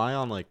rely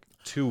on like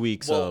 2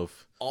 weeks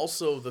of.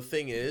 Also, the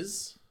thing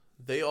is,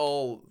 they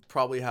all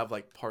probably have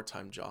like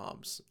part-time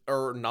jobs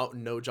or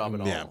no job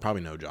at all. Yeah,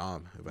 probably no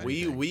job. If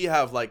anything. We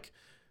have like,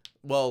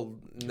 well,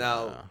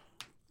 now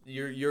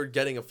you're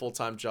getting a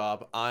full-time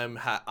job.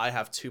 I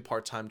have 2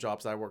 part-time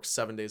jobs that I work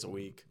 7 days a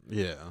week.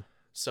 Yeah,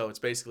 So it's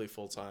basically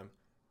full-time.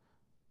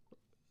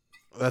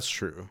 that's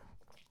true.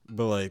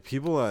 But like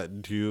people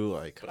that do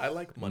like, But I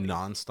like money.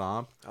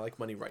 nonstop. I like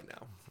money right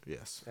now.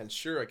 Yes. And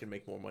sure, I can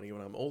make more money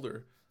when I'm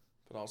older,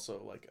 but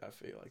also like I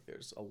feel like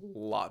there's a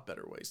lot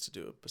better ways to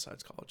do it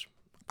besides college.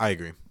 I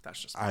agree. That's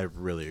just me. I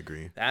really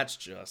agree. That's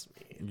just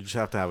me. You just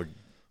have to have a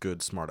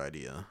good, smart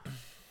idea.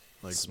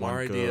 Like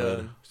Smart one idea.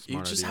 good, You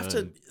smart just idea have to,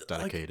 and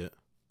dedicate it.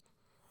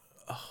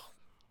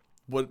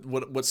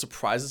 What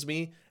surprises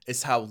me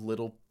is how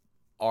little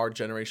our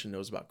generation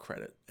knows about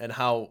credit and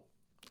how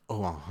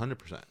Oh,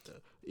 100%.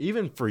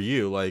 Even for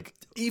you, like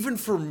even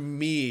for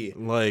me,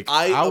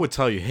 I would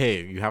tell you,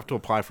 hey, you have to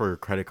apply for a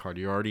credit card.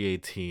 You're already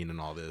 18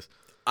 and all this.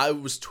 I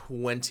was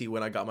 20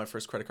 when I got my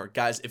first credit card.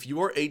 Guys, if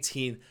you are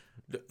 18,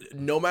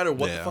 no matter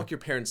what the fuck your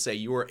parents say,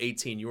 you are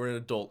 18, you are an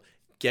adult.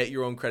 Get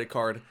your own credit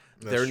card.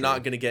 They're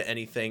not going to get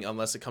anything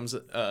unless it comes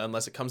in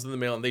the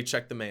mail and they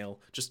check the mail.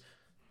 Just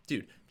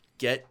dude,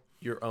 get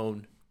your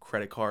own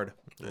credit card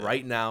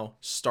right now.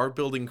 Start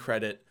building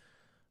credit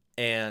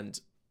and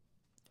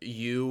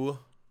you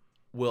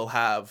will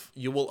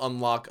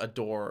unlock a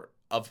door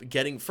of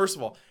getting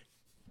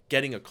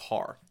a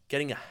car,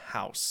 getting a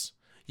house.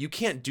 You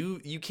can't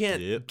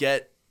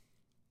get,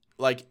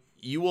 like,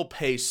 you will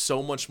pay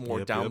so much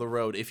more down the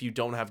road if you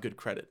don't have good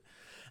credit.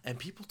 And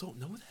people don't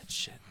know that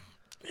shit.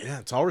 Yeah,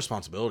 it's all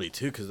responsibility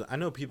too, because I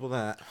know people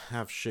that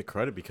have shit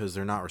credit because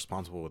they're not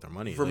responsible with their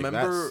money.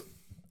 Remember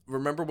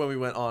when we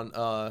went on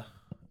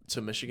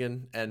to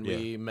Michigan and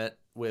we met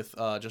with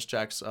Just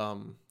Jack's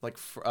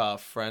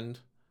friend?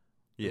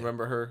 Yeah.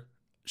 Remember her?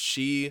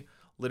 She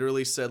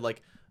literally said,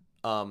 like,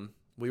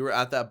 we were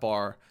at that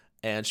bar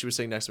and she was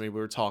sitting next to me.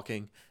 We were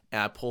talking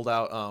and I pulled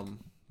out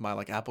my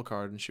like Apple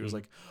card and she was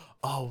like,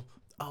 oh,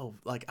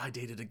 like I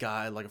dated a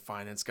guy, like a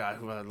finance guy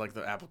who had like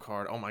the Apple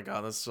card. Oh my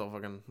God, that's so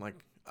fucking like.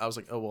 I was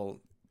like, oh well,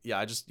 yeah,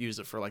 I just used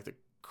it for like the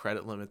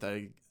credit limit that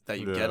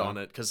you get on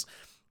it because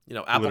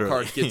Apple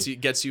Card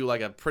gets you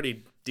like a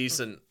pretty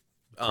decent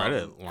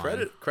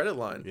credit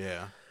line.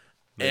 Yeah.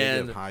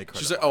 And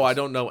she's like, oh, I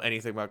don't know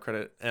anything about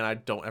credit and I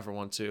don't ever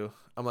want to.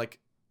 I'm like,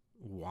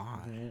 why?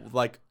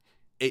 Like,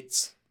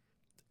 it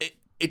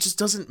just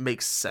doesn't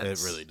make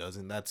sense. It really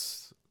doesn't.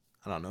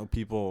 I don't know.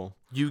 People.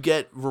 You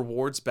get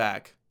rewards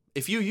back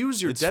if you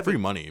use your debit. It's free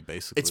money,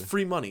 basically. It's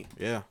free money.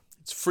 Yeah.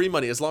 It's free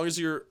money as long as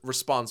you're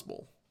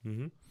responsible.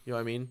 Mm-hmm. You know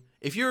what I mean?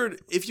 If you're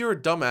a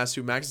dumbass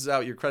who maxes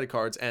out your credit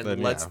cards and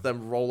Then, lets yeah.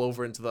 them roll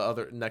over into the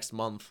other next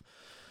month,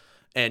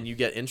 and you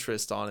get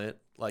interest on it,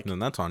 like Then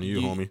that's on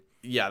you, homie.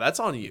 Yeah, that's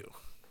on you.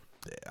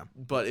 Yeah.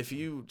 But if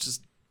you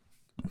just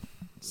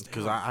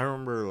Because I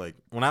remember like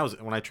when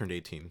I turned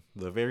 18,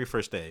 the very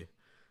first day,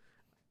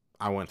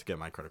 I went to get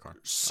my credit card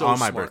on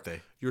my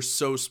birthday. You're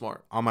so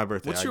smart. On my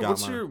birthday, What's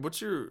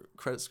your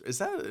credit score? Is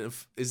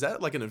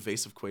that like an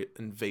invasive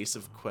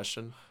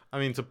question? I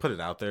mean, to put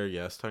it out there,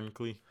 yes,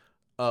 technically.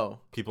 Oh,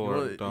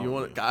 People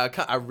don't.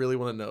 I really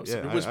want to know.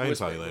 Yeah, I can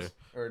tell you later.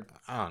 Or,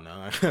 I don't know.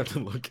 I have to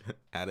look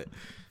at it.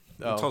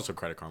 Oh. It's also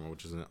Credit Karma,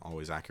 which isn't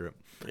always accurate.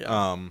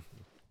 Yeah.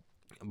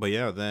 But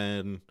yeah,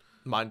 then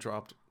mine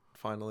dropped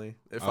finally.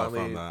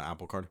 from the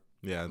Apple Card.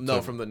 Yeah.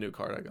 No, from the new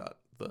card I got.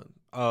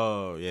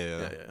 Oh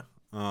yeah.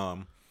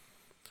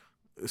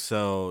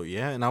 So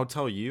yeah, and I would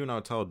tell you, and I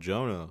would tell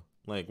Jonah,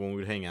 like when we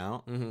would hang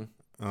out,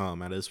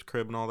 at his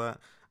crib and all that.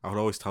 I would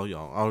always tell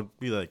y'all. I would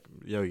be like,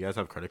 "Yo, you guys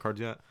have credit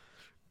cards yet?"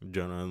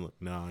 Jonah, like,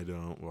 no, I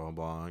don't. Blah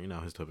blah. You know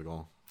his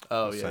typical.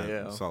 Oh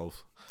yeah.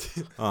 Self.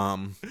 Oh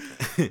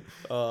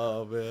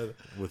man.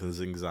 With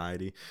his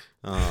anxiety.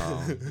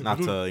 Not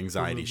to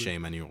anxiety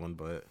shame anyone,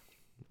 but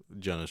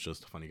Jonah's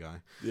just a funny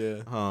guy.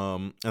 Yeah.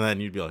 And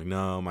then you'd be like,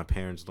 "No, my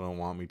parents don't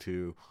want me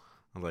to."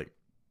 I'm like,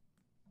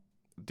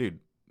 dude.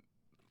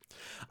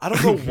 I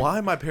don't know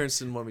why my parents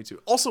didn't want me to.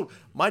 Also,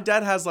 my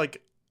dad has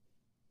like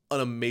an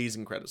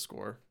amazing credit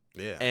score.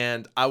 Yeah.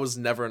 And I was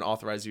never an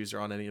authorized user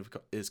on any of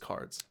his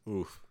cards.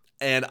 Oof.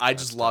 And I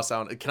just lost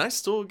out. Can I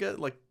still get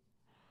like?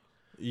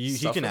 He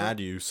can add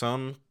you.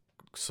 Some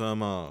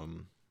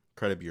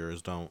credit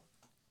bureaus don't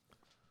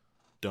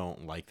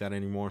like that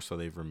anymore, so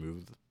they've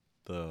removed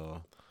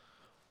the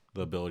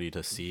ability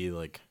to see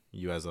like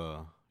you as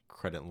a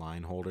credit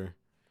line holder.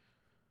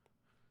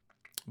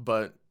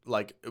 But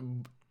like,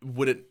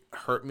 would it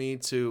hurt me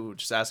to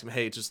just ask him,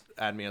 hey, just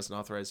add me as an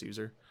authorized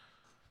user?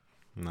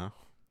 No.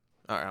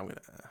 All right, I'm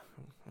gonna.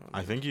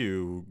 I think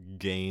you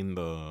gain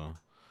the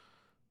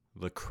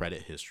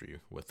credit history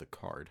with the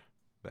card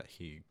that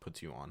he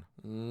puts you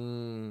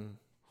on.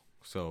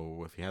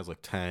 So if he has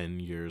like 10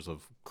 years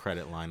of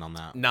credit line on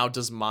that. Now,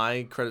 does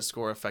my credit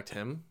score affect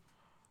him?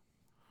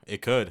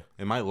 It could.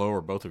 It might lower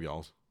both of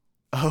y'all's.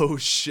 Oh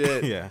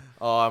shit. Yeah.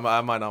 Oh,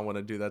 I might not want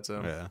to do that to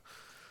him. Yeah.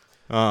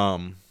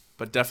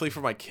 But definitely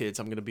for my kids,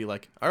 I'm gonna be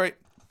like, all right,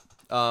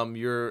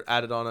 you're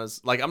added on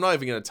as like I'm not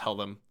even gonna tell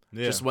them.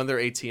 Yeah. Just when they're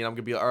 18, I'm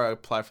gonna be like, all right,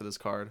 apply for this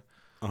card.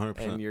 100%.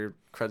 And your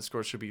credit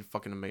score should be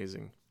fucking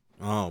amazing.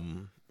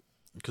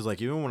 Because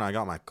like even when I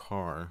got my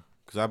car,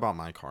 because I bought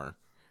my car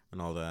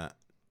and all that,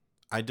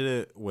 I did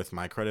it with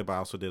my credit, but I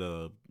also did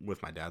it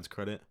with my dad's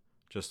credit,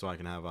 just so I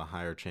can have a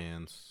higher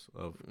chance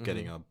of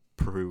getting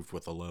approved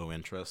with a low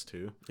interest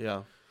too.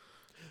 Yeah.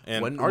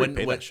 And I already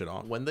paid that shit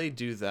off. When they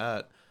do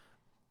that,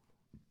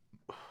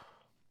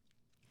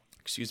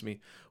 excuse me,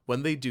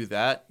 when they do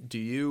that, do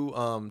you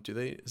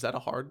is that a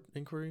hard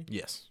inquiry?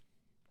 Yes.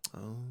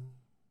 Oh.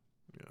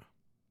 Yeah.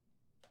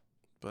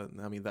 But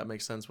I mean that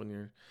makes sense when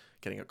you're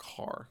getting a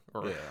car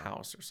or a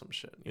house or some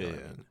shit. You know what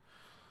I mean?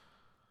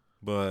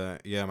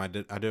 But yeah, I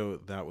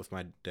did that with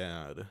my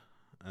dad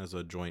as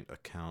a joint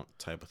account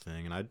type of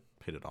thing, and I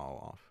paid it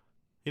all off.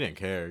 He didn't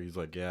care. He's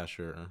like, yeah,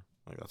 sure,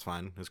 like that's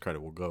fine. His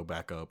credit will go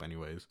back up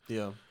anyways.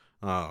 Yeah.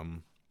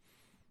 And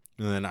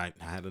then I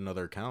had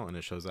another account, and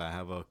it shows that I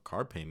have a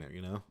car payment.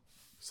 You know,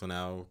 so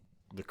now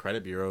the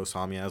credit bureau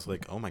saw me as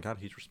like, oh my god,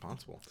 he's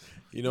responsible.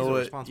 You know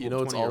what? You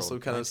know it's also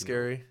kind of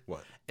scary.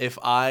 What? If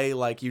I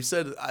like you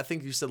said, I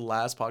think you said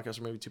last podcast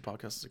or maybe 2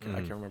 podcasts. I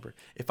can't remember.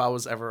 If I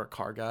was ever a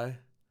car guy,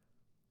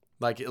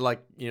 like you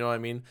know what I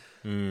mean.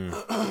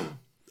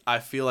 I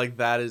feel like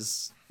that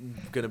is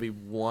gonna be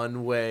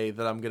one way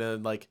that I'm gonna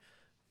like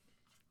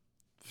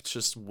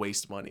just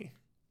waste money.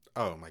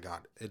 Oh my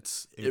god,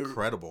 it's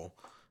incredible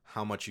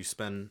how much you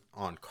spend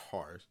on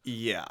cars.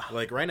 Yeah.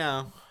 Like right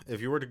now,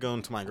 if you were to go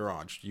into my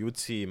garage, you would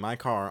see my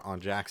car on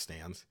jack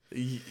stands.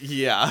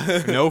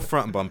 Yeah. No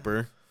front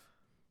bumper.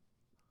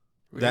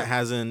 That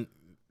hasn't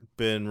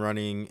been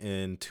running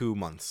in 2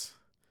 months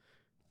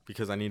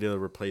because I need to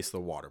replace the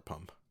water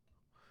pump.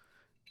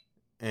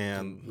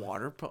 And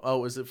water pump?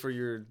 Oh, is it for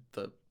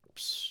the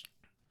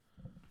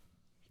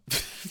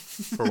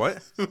for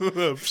what?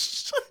 That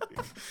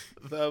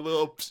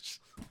little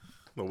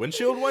the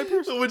windshield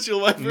wipers? The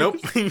windshield wipers? Nope.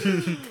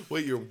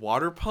 Wait, your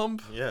water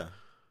pump? Yeah.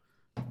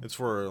 It's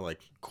for like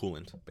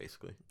coolant,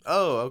 basically.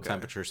 Oh, okay.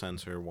 Temperature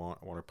sensor,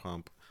 water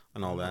pump,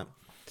 and all that.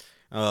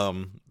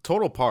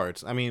 Total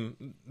parts. I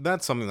mean,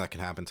 that's something that can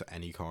happen to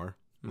any car.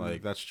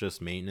 Like that's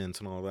just maintenance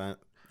and all that.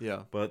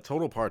 Yeah. But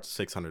total parts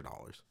 $600.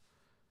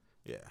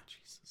 Yeah.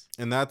 Jesus.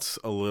 And that's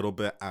a little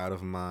bit out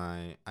of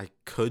I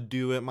could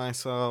do it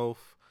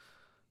myself,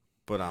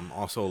 but I'm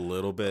also a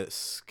little bit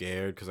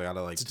scared because I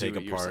gotta like take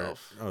apart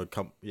a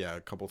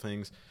couple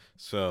things.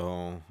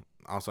 So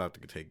I also have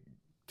to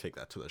take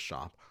that to the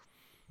shop.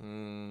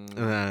 And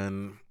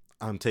then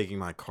I'm taking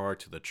my car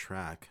to the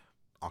track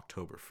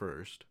October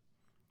 1st.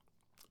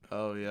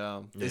 Oh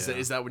yeah.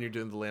 Is that when you're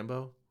doing the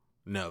Lambo?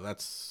 No,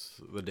 that's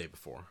the day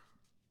before.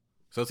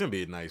 So it's gonna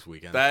be a nice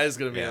weekend. That is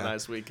gonna be a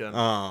nice weekend.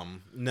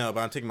 No, but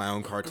I'm taking my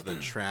own car to the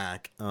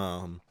track.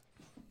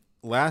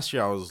 Last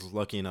year I was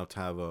lucky enough to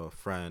have a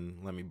friend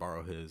let me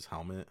borrow his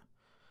helmet.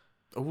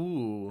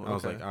 Ooh, I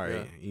was like, all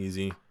right,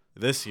 easy.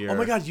 This year. Oh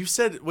my God, you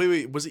said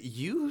wait, was it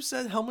you who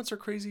said helmets are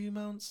crazy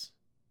amounts?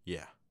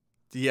 Yeah.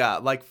 Yeah,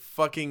 like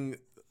fucking,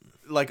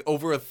 like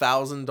over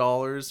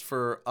 $1,000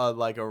 for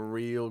a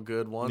real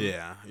good one.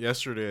 Yeah.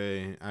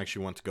 Yesterday I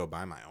actually went to go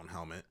buy my own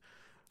helmet.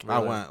 Really? I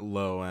went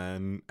low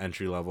end,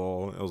 entry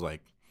level. It was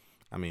like,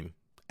 I mean,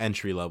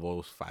 entry level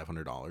was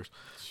 $500.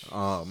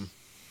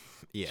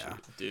 Yeah,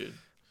 dude.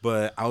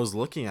 But I was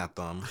looking at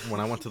them when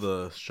I went to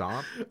the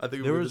shop. I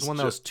think there was one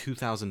that was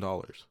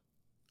 $2,000.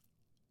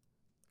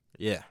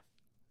 Yeah,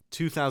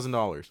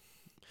 $2,000.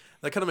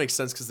 That kind of makes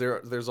sense because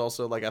there's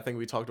also like, I think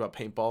we talked about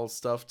paintball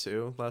stuff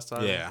too last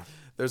time. Yeah,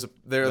 that's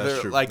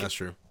true. Like that's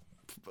true.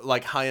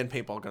 Like high-end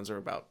paintball guns are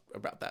about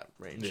that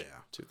range. Yeah,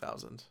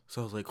 2,000.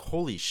 So I was like,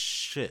 holy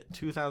shit,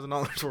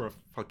 $2,000 for a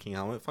fucking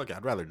helmet. Fuck,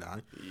 I'd rather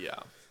die.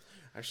 Yeah,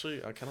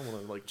 actually, I kind of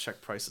want to like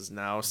check prices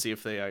now, see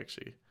if they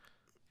actually.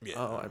 Yeah.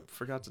 Oh, I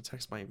forgot to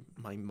text my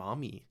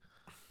mommy.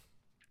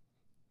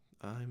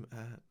 I'm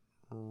at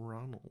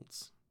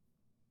Ronald's.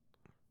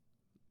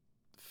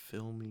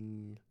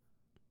 Filming.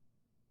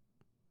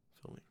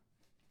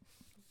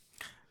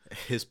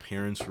 His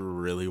parents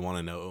really want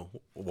to know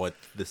what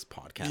this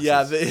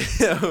podcast is.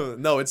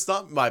 No, it's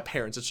not my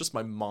parents. It's just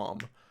my mom.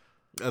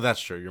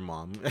 That's true. Your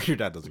mom. Your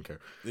dad doesn't care.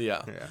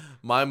 Yeah.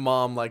 My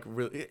mom, like,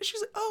 really,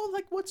 she's like, oh,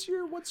 like, what's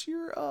your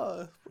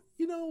podcast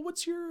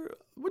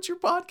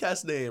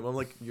name? I'm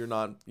like, you're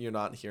not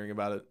hearing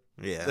about it.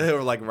 Yeah. They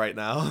were like, right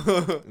now.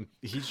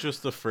 He's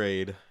just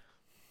afraid.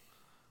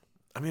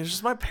 I mean, it's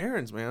just my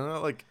parents, man.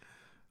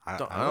 I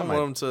don't want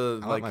them to,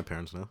 I let my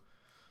parents know.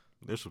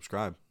 They're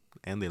subscribed.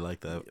 And they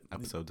like the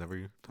episodes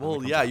every time.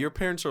 Well, yeah, your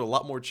parents are a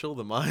lot more chill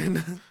than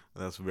mine.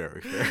 That's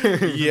very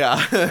fair.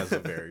 Yeah. That's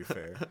very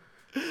fair.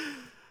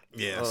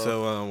 Yeah,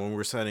 so when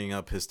we're setting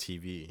up his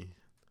TV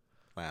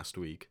last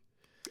week.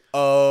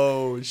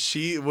 Oh, was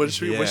she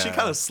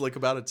kind of slick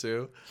about it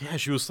too? Yeah,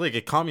 she was slick.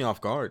 It caught me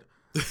off guard.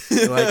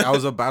 Like, I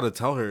was about to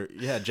tell her,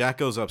 yeah, Jack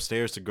goes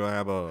upstairs to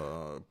grab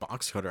a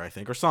box cutter, I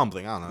think, or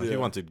something. I don't know. Yeah. He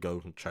wanted to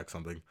go check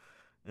something.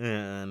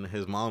 And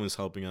his mom is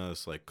helping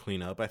us like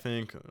clean up, I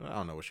think. I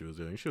don't know what she was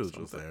doing. She was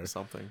just there.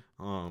 Something.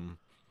 And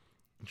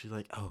she's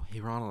like, "Oh, hey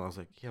Ronald." I was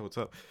like, "Yeah, what's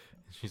up?"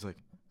 And she's like,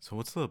 "So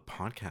what's the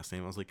podcast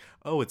name?" I was like,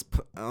 "Oh, it's."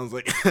 I was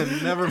like,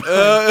 "Never mind."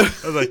 I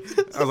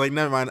was like,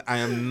 "Never mind. I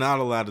am not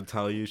allowed to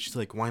tell you." She's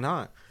like, "Why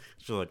not?"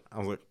 She's like, "I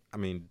was like, I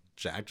mean,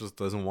 Jack just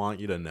doesn't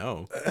want you to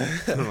know."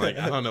 I'm like,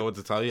 "I don't know what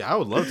to tell you. I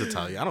would love to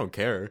tell you. I don't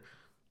care.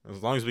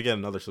 As long as we get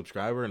another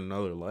subscriber and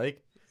another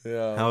like."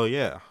 Yeah. Hell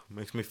yeah,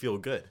 makes me feel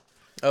good.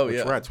 Oh,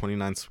 yeah. We're at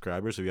 29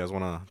 subscribers. If you guys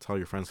want to tell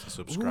your friends to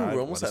subscribe, we're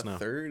almost let us at know.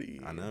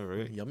 30. I know,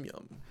 right? Yum.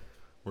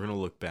 We're going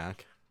to look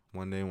back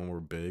one day when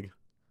we're big.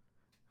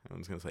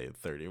 Everyone's going to say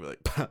 30. We're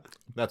like,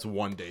 that's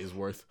one day's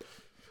worth.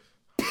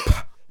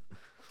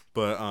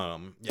 But,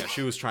 yeah,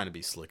 she was trying to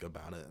be slick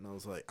about it. And I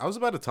was like, I was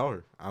about to tell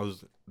her. I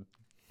was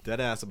dead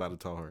ass about to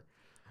tell her.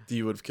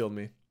 You would have killed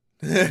me.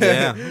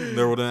 Yeah,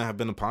 there wouldn't have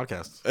been a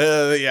podcast.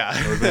 Yeah.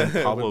 There would have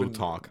been Pablo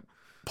talk.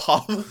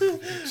 Pablo?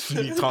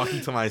 Me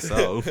talking to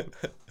myself.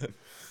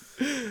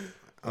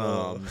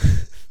 Oh,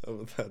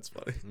 that's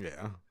funny.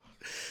 Yeah.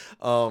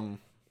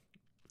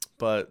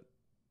 But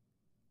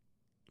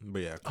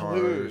yeah,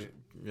 cars. Wait.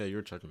 Yeah, you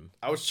were checking.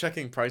 I was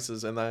checking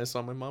prices and then I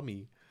saw my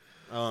mommy.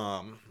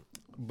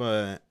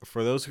 But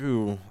for those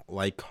who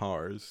like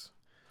cars,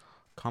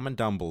 comment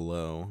down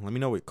below. Let me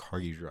know what car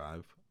you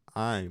drive.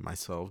 I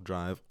myself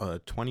drive a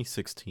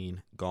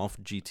 2016 Golf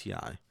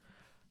GTI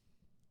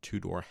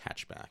 2-door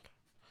hatchback.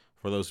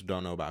 For those who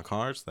don't know about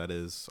cars, that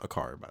is a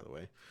car, by the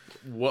way.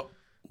 What?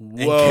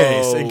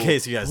 In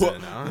case you guys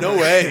didn't know. No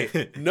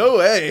way. No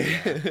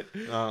way.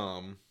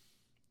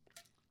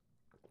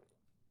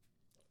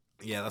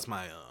 Yeah, that's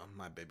my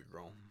my baby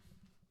girl.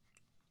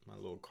 My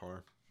little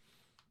car.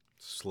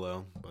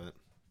 Slow, but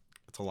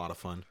it's a lot of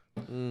fun.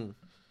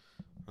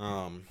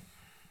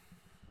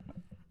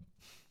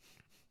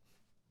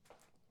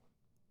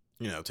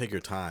 Take your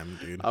time,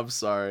 dude. I'm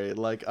sorry.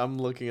 Like, I'm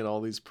looking at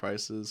all these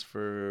prices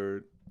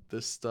for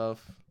this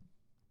stuff.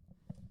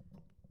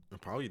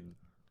 It probably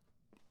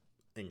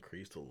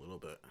increased a little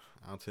bit.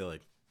 I'll say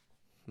like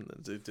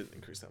it didn't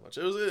increase that much.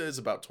 It's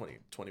about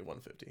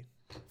 21.50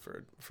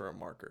 for a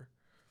marker.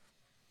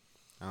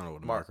 I don't know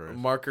what a marker is.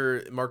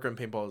 Marker and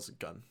paintball is a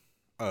gun.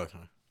 Oh, okay.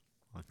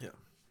 Yeah.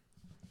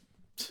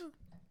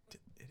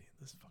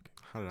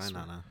 How did I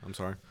not know? I'm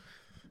sorry.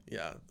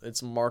 Yeah,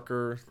 it's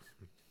marker,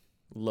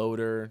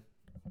 loader,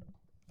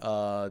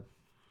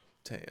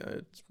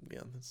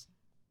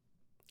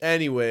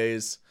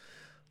 anyways,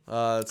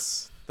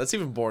 that's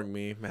even boring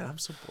me, man. I'm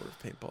so bored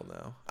of paintball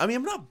now. I mean,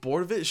 I'm not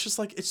bored of it. It's just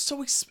like it's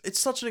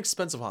such an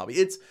expensive hobby.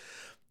 It's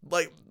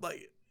like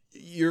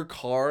your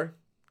car.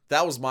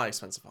 That was my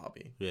expensive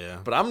hobby. Yeah.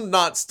 But I'm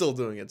not still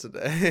doing it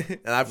today.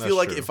 And I feel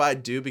like if I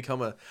do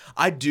become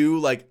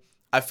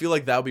I feel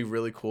like that would be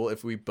really cool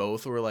if we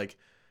both were like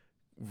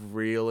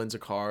real into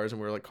cars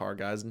and we were like car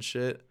guys and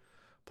shit.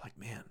 But like,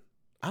 man,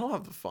 I don't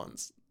have the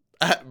funds.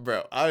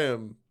 Bro, I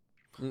am.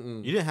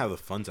 You didn't have the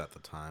funds at the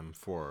time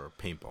for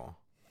paintball.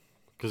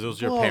 Because it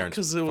was your Well, parents.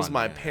 because it was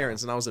my funding it,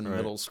 parents and I was in Right.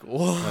 middle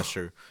school. That's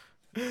true.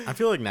 I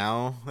feel like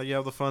now that you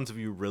have the funds, if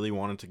you really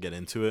wanted to get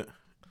into it,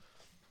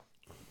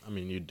 I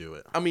mean, you'd do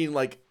it. I mean,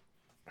 like,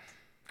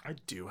 I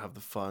do have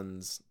the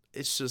funds.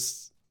 It's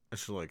just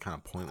It's just like kind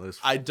of pointless.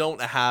 I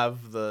don't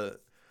have the.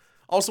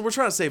 Also, we're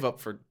trying to save up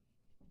for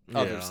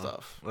other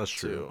stuff. That's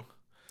true. Too.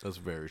 That's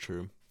very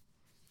true.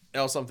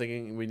 Also, I'm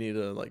thinking we need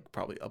to like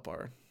probably up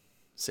our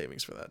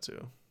savings for that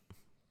too.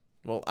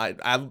 Well, I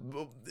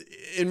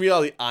in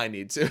reality I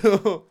need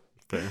to.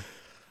 Fair.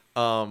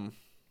 Out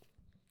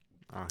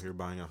here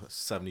buying a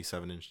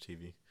 77-inch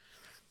TV.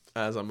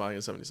 As I'm buying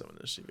a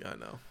 77-inch TV, I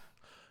know,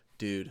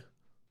 dude.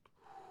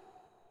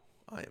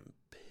 I am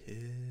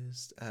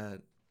pissed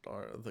at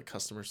the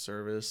customer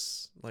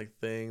service like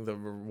thing, the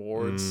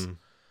rewards.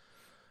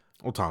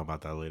 We'll talk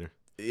about that later.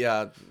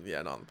 Yeah,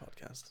 not on the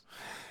podcast,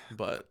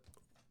 but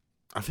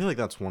I feel like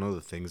that's one of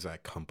the things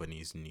that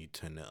companies need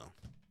to know.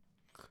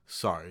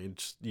 Sorry,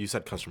 you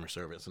said customer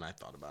service, and I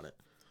thought about it.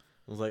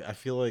 I was like, I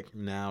feel like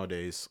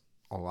nowadays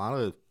a lot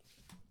of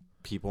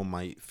people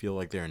might feel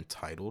like they're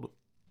entitled.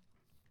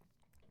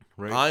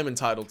 Right? I'm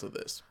entitled to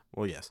this.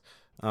 Well, yes.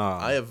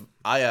 I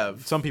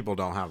have. Some people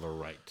don't have the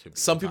right to.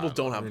 Some people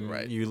don't have the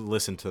right. You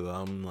listen to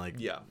them, like,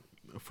 Yeah.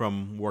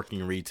 from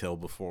working retail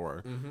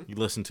before. Mm-hmm. You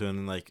listen to them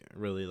and like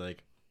really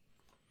like,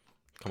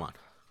 come on.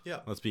 Yeah.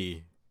 Let's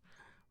be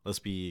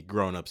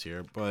grown-ups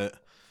here. But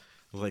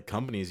like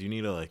companies, you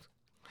need to like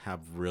have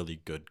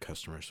really good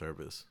customer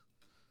service.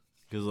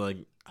 Because like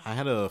I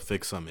had to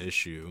fix some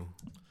issue,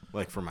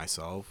 like for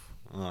myself.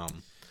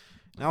 And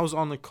I was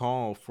on the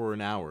call for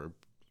an hour,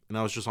 and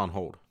I was just on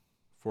hold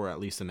for at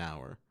least an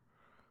hour.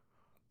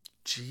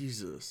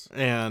 Jesus.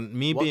 And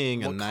me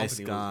being a what nice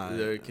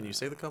company guy, can you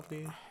say the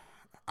company?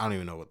 I don't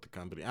even know what the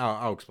company.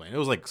 I'll explain. It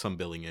was like some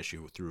billing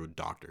issue through a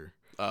doctor.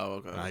 Oh,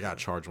 okay. And I got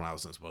charged when I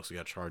wasn't supposed to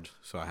get charged,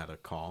 so I had to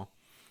call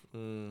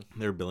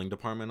their billing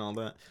department and all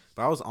that.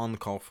 But I was on the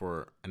call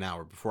for an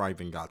hour before I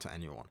even got to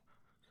anyone.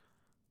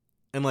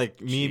 And like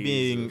me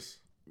being,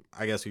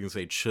 I guess you can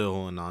say,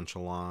 chill and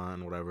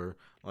nonchalant, whatever.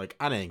 Like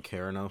I didn't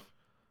care enough.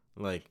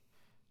 Like,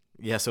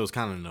 yes, it was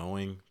kind of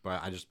annoying,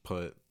 but I just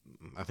put.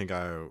 I think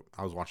I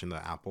was watching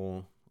the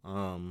Apple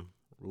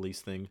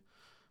release thing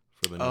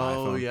for the new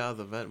iPhone. Oh yeah,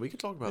 the event. We could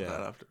talk about that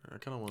after. I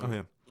kind of want. Oh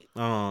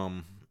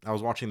yeah. I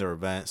was watching their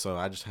event, so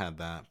I just had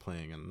that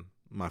playing and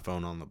my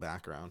phone on the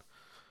background.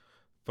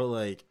 But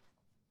like,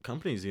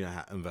 companies need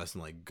to invest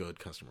in like good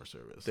customer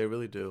service. They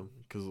really do.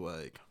 Because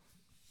like,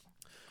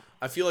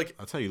 I feel like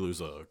that's how you lose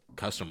a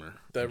customer.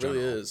 that really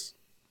is.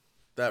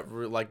 That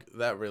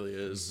really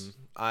is.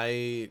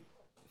 Mm-hmm.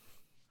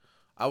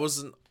 I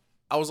was on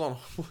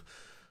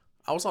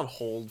I was on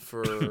hold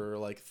for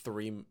like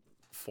 3-4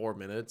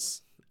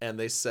 minutes, and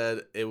they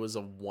said it was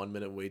a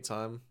 1-minute wait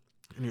time.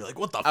 And you're like,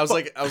 what the fuck? I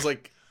was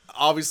like,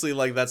 obviously,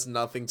 like that's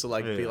nothing to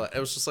like be like. It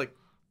was just like,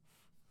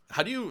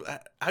 how do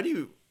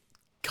you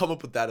come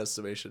up with that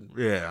estimation?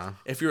 Yeah.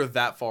 If you're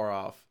that far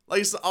off,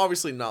 like it's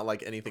obviously not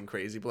like anything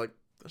crazy, but like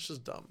that's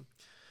just dumb.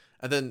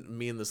 And then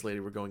me and this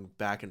lady were going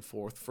back and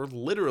forth for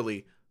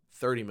literally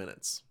 30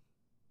 minutes.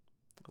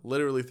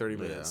 Literally 30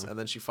 minutes. And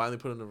then she finally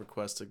put in a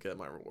request to get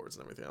my rewards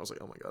and everything. I was like,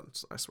 oh my God,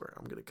 I swear,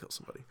 I'm going to kill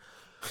somebody.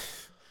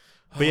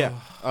 But yeah,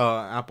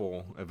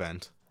 Apple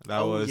event.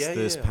 That was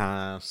this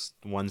past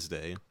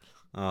Wednesday.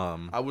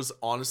 I was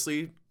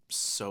honestly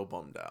so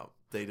bummed out.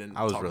 They didn't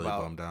I was talk really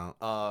about, bummed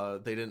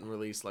out. They didn't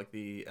release like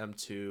the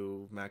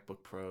M2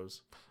 MacBook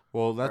Pros.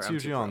 Well, that's M2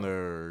 usually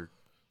Pro.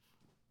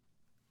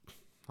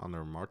 on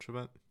their March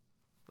event.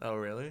 Oh,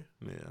 really?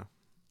 Yeah.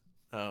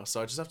 Oh,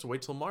 so I just have to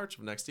wait till March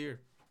of next year.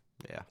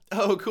 Yeah.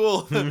 Oh,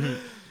 cool.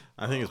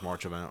 I think it's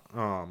March event.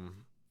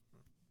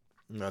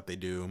 That they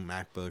do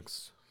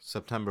MacBooks.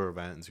 September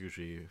event is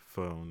usually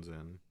phones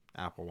and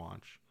Apple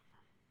Watch.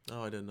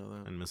 Oh, I didn't know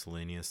that. And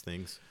miscellaneous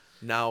things.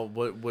 Now,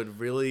 what would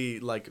really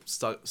like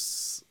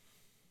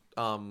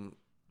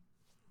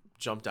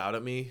jumped out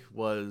at me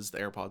was the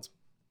AirPods.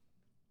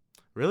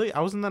 Really? I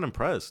wasn't that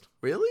impressed.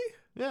 Really?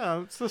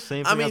 Yeah, it's the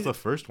same thing as the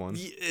first one.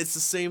 It's the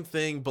same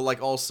thing, but like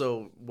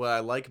also what I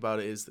like about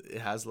it is it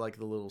has like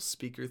the little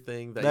speaker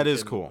thing that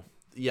is cool.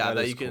 Yeah,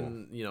 that you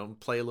can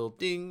play a little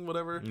ding,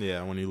 whatever.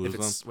 Yeah, when you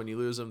lose them. When you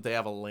lose them, they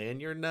have a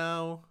lanyard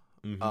now.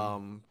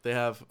 Mm-hmm. They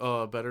have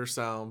better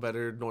sound,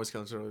 better noise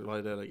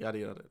cancellation, yada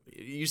yada.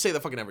 You say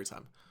that fucking every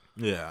time.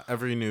 Yeah,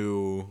 every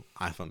new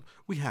iPhone.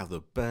 We have the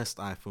best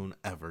iPhone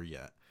ever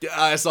yet. Yeah,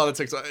 I saw the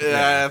TikTok.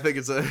 Yeah, I think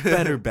it's a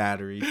better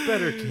battery,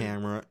 better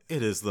camera.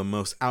 It is the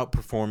most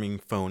outperforming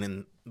phone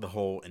in the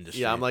whole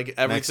industry. Yeah, I'm like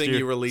everything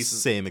you release,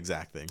 same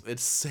exact thing.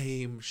 It's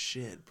same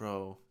shit,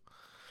 bro.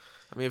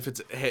 I mean, if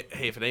it's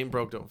if it ain't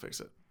broke, don't fix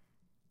it.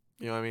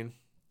 You know what I mean?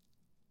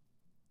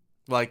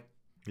 Like,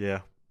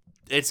 yeah,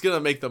 it's gonna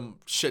make them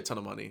shit ton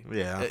of money.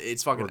 Yeah,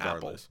 it's fucking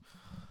regardless.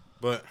 Apple.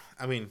 But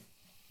I mean,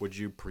 would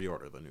you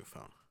pre-order the new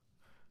phone?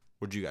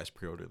 Would you guys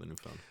pre-order the new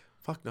phone?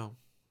 Fuck no.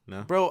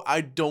 No? Bro,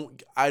 I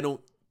don't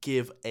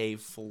give a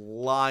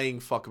flying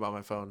fuck about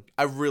my phone.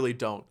 I really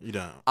don't. You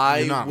don't. I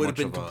You're not would have much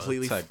been of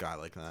completely a tech guy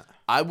like that.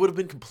 I would have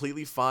been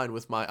completely fine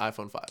with my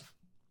iPhone 5.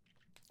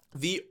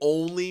 The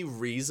only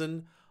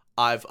reason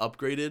I've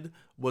upgraded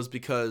was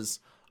because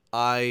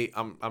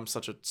I'm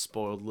such a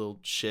spoiled little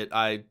shit.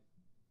 I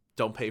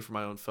don't pay for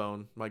my own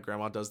phone. My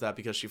grandma does that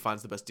because she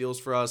finds the best deals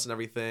for us and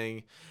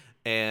everything.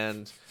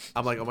 And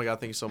I'm like, oh my god,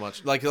 thank you so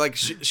much.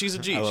 She's a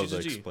G. I love She's a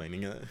G.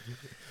 explaining it.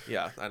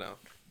 Yeah, I know,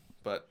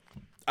 but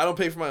I don't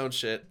pay for my own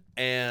shit,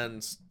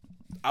 and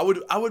I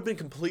would have been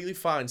completely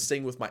fine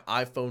staying with my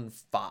iPhone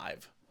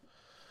 5.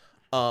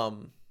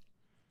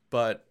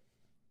 But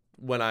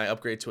when I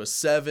upgraded to a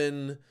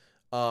 7,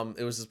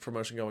 it was this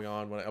promotion going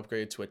on. When I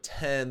upgraded to a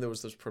 10, there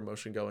was this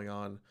promotion going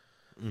on.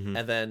 Mm-hmm.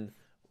 And then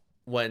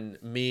when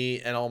me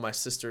and all my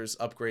sisters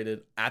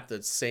upgraded at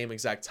the same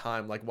exact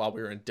time, like while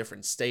we were in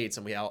different states,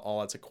 and we all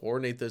had to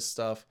coordinate this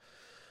stuff,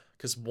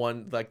 because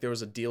there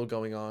was a deal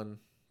going on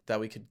that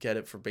we could get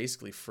it for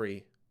basically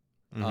free.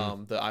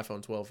 Mm-hmm. The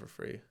iPhone 12 for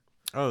free.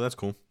 Oh, that's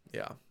cool.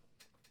 Yeah,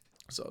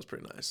 so it was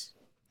pretty nice.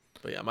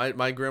 But yeah,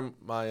 my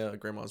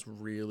grandma's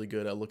really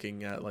good at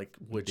looking at like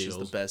which Deals. is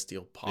the best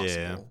deal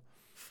possible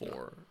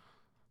for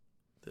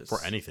this.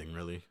 For anything,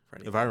 really. For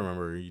anything. If I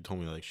remember, you told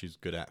me like she's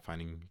good at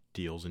finding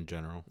deals in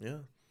general. Yeah.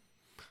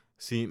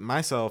 See,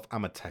 myself,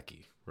 I'm a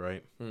techie,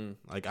 right? Mm.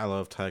 Like I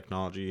love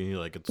technology.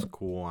 Like it's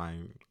cool.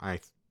 I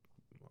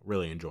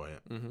really enjoy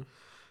it.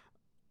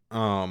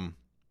 Mm-hmm.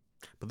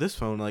 But this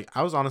phone, like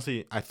I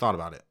thought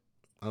about it.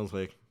 I was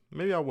like,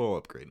 maybe I will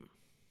upgrade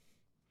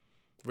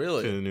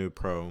Really? to the new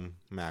Pro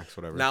Max,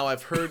 whatever. Now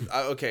I've heard.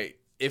 Okay,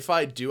 if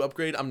I do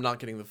upgrade, I'm not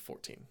getting the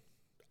 14.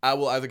 I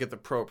will either get the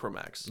Pro or Pro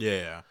Max.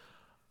 Yeah.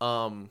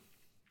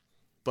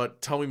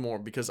 But tell me more,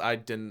 because I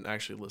didn't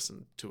actually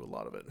listen to a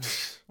lot of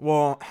it.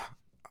 Well,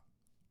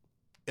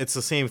 it's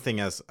the same thing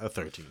as a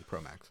 13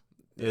 Pro Max.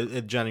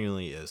 It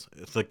genuinely is.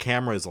 The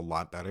camera is a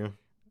lot better,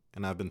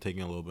 and I've been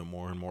taking a little bit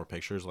more and more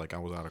pictures. Like I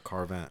was at a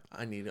car event.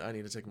 I need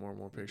to take more and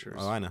more pictures.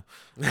 Oh, I know.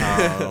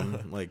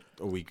 Like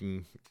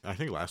I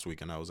think last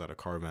weekend I was at a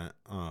car event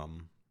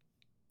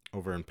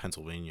over in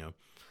Pennsylvania,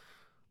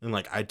 and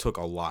like I took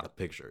a lot of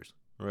pictures,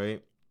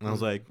 right? And I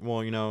was like,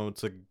 well,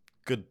 it's a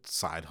good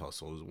side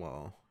hustle as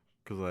well,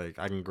 because like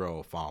I can grow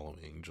a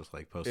following just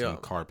like posting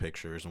car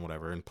pictures and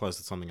whatever, and plus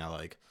it's something I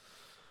like.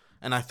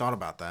 And I thought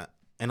about that,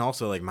 and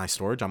also like my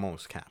storage, I'm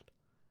almost capped.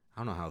 I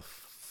don't know how the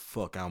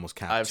fuck I almost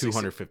capped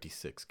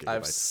 256 gigabytes. I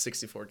have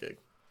 64 gig.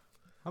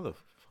 How the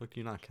fuck do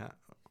you not cap?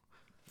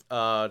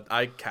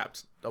 I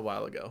capped a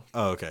while ago.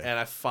 Oh, okay. And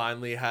I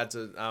finally had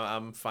to.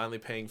 I'm finally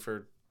paying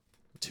for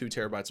 2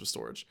 terabytes of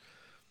storage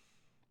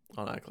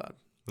on iCloud.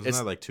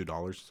 Isn't that like $2?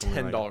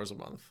 $10 a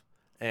month,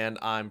 and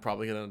I'm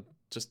probably gonna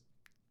just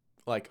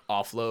like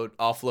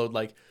offload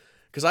like,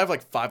 because I have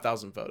like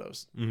 5,000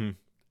 photos. Mm-hmm.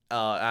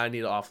 I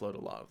need to offload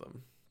a lot of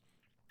them.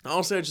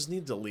 Honestly, I just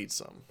need to delete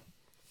some.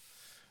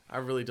 I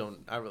really don't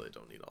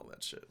need all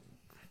that shit.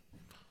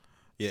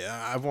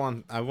 Yeah,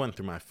 I went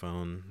through my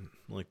phone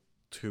like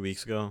 2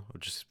 weeks ago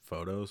with just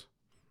photos.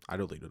 I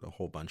deleted a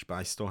whole bunch, but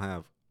I still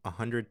have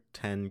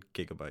 113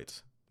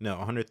 gigabytes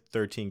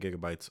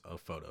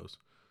of photos.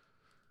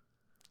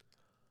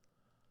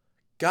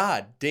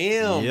 God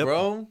damn, Yep.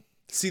 bro.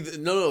 See,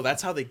 no,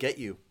 that's how they get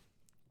you.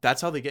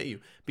 That's how they get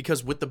you.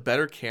 Because with the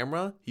better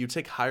camera, you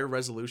take higher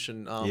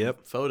resolution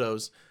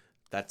photos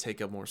that take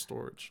up more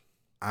storage.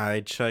 I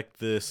checked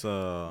this.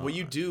 What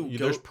you do?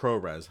 There's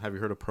ProRes. Have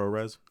you heard of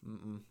ProRes?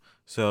 Mm-mm.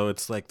 So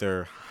it's like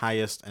their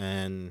highest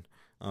end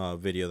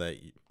video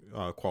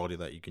quality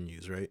that you can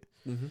use, right?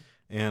 Mm-hmm.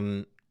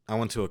 And I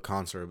went to a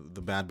concert,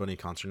 the Bad Bunny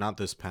concert, not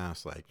this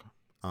past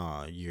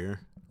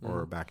year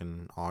or back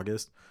in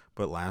August,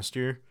 but last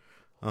year.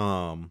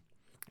 And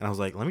I was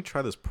like, let me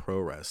try this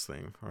ProRes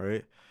thing, all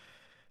right?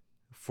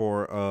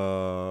 For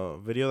a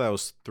video that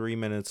was 3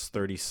 minutes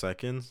 30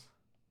 seconds,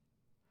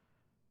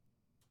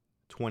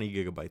 20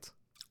 gigabytes.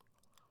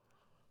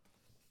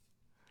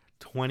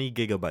 20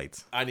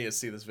 gigabytes. I need to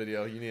see this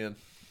video. You need.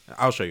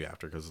 I'll show you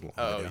after because it's a long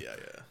Oh video.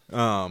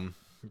 yeah.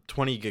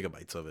 20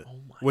 gigabytes of it. Oh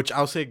my. Which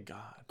I'll say, God.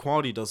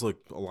 quality does look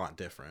a lot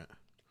different,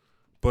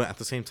 but at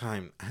the same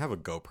time, I have a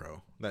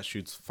GoPro that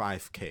shoots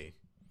 5K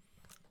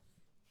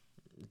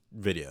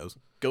videos.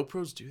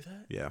 GoPros do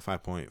that? Yeah,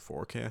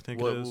 5.4K I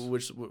think it is.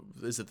 Which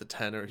is it, the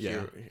 10 or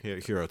Hero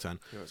 10? Hero 10.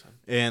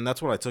 And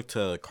that's what I took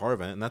to car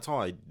event, and that's all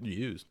I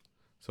used.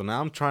 So now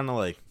I'm trying to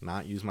like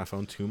not use my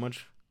phone too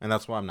much, and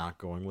that's why I'm not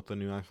going with the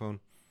new iPhone.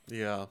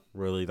 Yeah.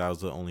 Really, that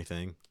was the only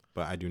thing.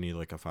 But I do need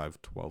like a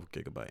 512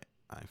 gigabyte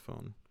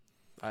iPhone.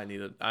 I need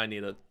a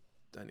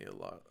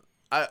lot.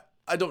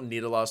 I don't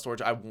need a lot of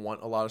storage. I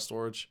want a lot of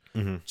storage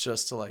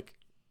just to like.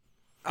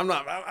 I'm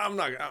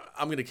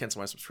gonna cancel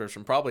my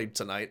subscription probably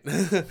tonight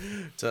to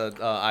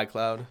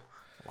iCloud.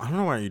 I don't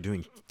know why you're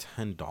doing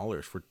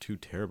 $10 for 2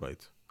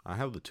 terabytes. I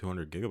have the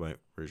 200 gigabyte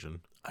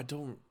version. I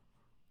don't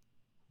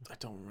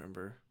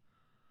remember.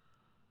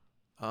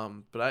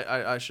 But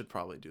I should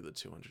probably do the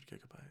 200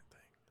 gigabyte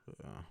thing.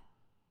 Yeah.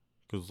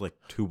 It was like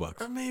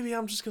 $2. Or maybe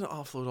I'm just gonna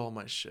offload all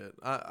my shit.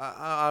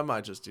 I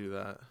might just do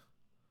that.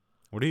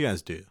 What do you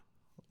guys do?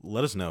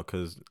 Let us know,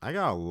 because I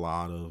got a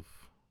lot of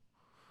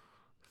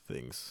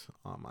things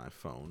on my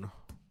phone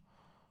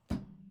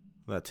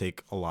that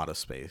take a lot of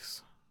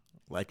space.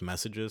 Like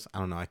messages. I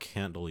don't know. I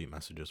can't delete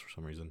messages for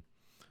some reason.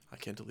 I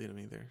can't delete them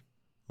either.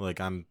 Like,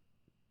 I'm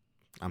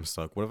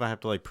stuck. What if I have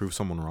to, like, prove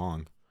someone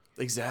wrong?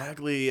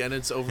 Exactly, and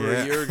it's over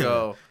a year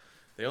ago.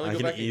 They only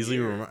go back a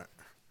year.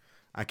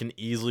 I can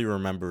easily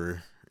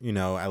remember, you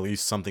know, at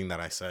least something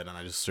that I said, and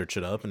I just search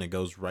it up, and it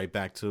goes right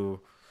back to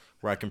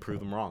where I can prove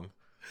them wrong.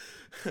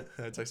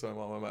 I texted my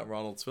mom about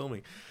Ronald's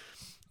filming.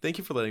 Thank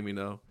you for letting me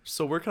know.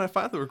 So where can I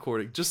find the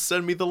recording? Just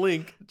send me the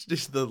link.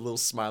 Just the little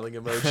smiling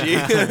emoji.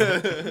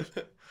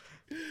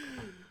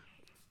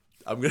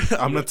 I'm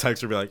gonna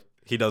text her and be like,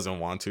 he doesn't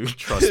want to.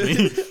 Trust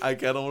me. I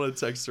kind of want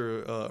to text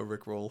her a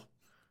Rickroll.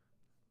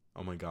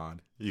 Oh my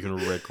god, you can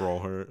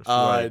Rickroll her.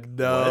 I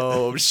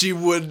know. She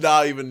would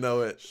not even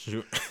know it.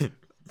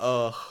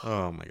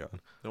 Oh my god,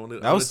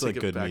 that was a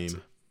good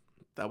meme.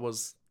 That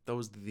was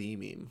the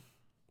meme.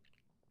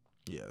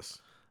 Yes,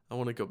 I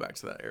want to go back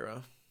to that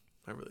era.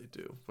 I really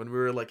do. When we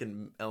were like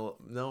in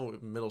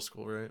middle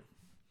school, right?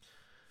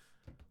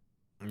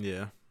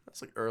 Yeah,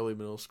 that's like early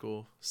middle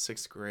school,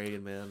 6th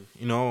grade, man.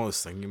 You know what I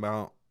was thinking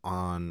about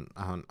on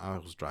I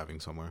was driving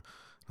somewhere.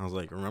 I was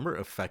like, remember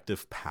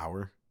effective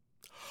power?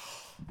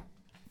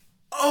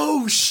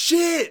 Oh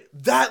shit!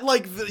 That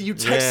like you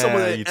text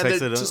someone and it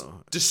just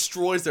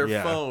destroys their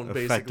phone.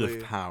 Basically,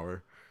 effective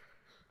power.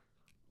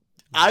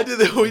 I did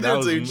that. We did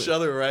it to each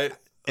other, right?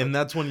 And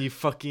that's when you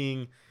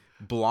fucking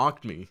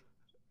blocked me.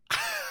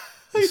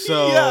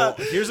 So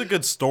here's a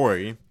good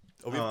story.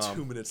 Oh, we have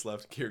 2 minutes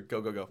left. Here,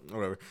 go.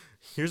 Whatever.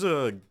 Here's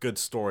a good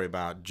story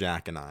about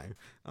Jack and I.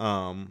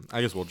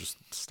 I guess we'll just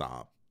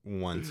stop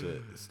once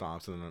it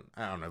stops, and then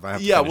I don't know if I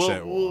have to finish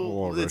it.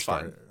 We'll it's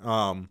fine.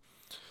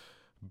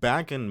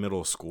 Back in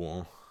middle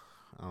school,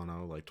 I don't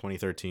know, like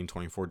 2013,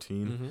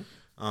 2014.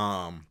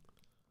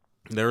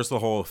 There was the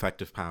whole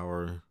effective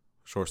power.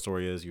 Short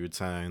story is you would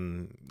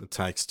send a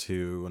text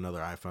to another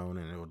iPhone,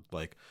 and it would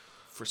like.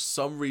 For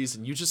some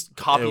reason, you just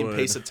copy and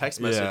paste a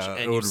text message, and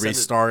it would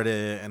restart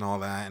it and all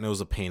that, and it was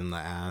a pain in the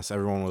ass.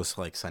 Everyone was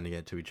like sending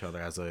it to each other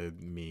as a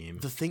meme.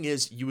 The thing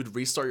is, you would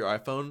restart your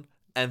iPhone,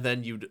 and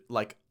then you'd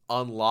like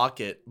unlock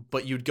it,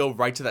 but you'd go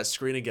right to that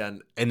screen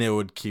again, and it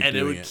would keep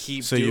doing it.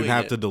 So you'd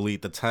have to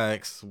delete the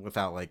text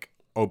without like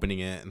opening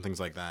it and things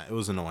like that. It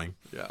was annoying.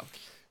 Yeah.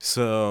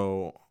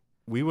 So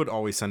we would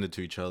always send it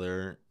to each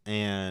other,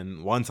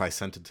 and once I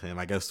sent it to him,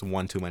 I guess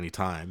one too many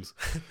times.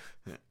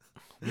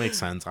 Makes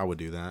sense. I would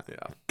do that.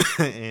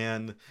 Yeah.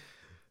 And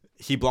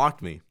he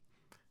blocked me.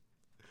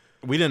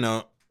 We didn't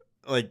know.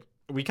 Like,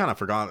 we kind of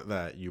forgot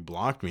that you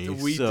blocked me.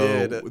 We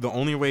did. The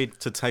only way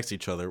to text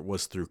each other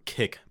was through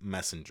Kik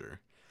Messenger.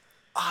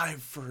 I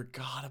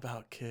forgot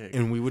about Kik.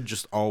 And we would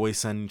just always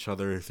send each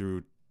other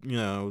through, you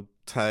know,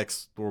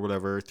 text or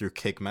whatever through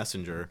Kik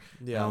Messenger.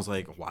 Yeah. And I was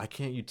like, why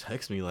can't you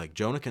text me? Like,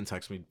 Jonah can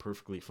text me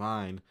perfectly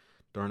fine.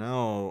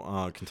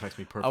 Darnell can text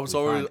me perfectly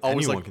fine.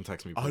 Anyone like, can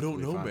text me perfectly fine. I don't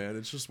know, fine. man.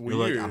 It's just weird.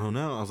 You're like, I don't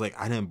know. I was like,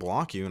 I didn't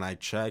block you. And I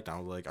checked. I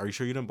was like, are you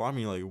sure you didn't block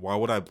me? Like, why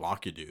would I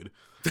block you, dude?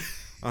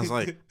 I was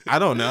like, I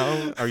don't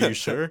know. Are you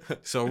sure?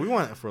 So we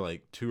went for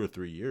like 2 or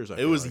 3 years.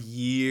 It was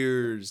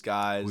years,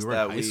 guys. We were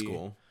in high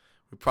school.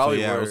 We probably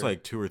were. It was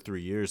like 2 or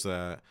 3 years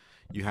that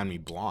you had me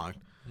blocked.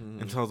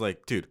 And so I was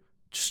like, dude,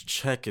 just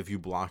check if you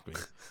blocked me.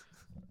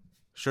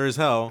 Sure as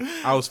hell,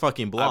 I was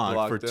fucking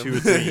blocked for 2 or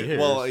 3 years.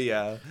 Well,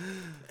 yeah.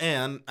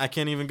 And I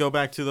can't even go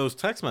back to those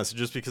text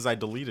messages because I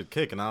deleted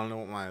Kik, and I don't know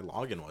what my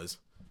login was.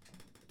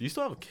 Do you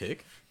still have a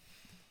Kik?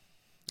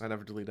 I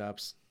never delete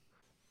apps.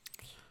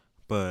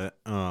 But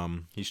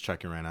he's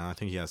checking right now. I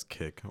think he has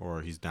Kik,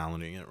 or he's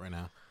downloading it right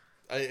now.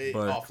 I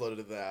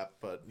offloaded the app,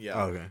 but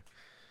yeah. Okay.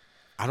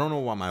 I don't know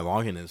what my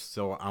login is,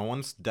 so I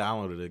once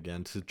downloaded it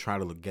again to try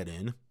to get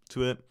in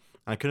to it.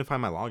 I couldn't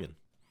find my login.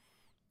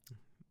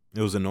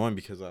 It was annoying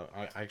because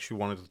I actually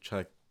wanted to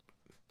check.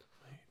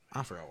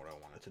 I forgot what I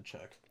wanted to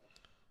check.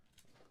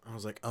 I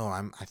was like, oh,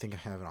 I think I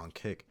have it on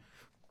Kik.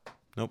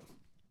 Nope.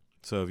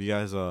 So if you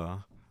guys,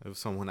 if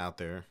someone out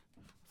there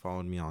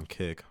followed me on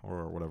Kik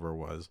or whatever it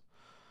was,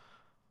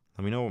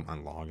 let me know what my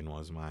login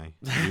was, my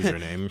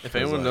username. If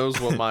anyone knows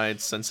what my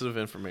sensitive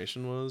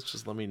information was,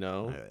 just let me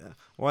know.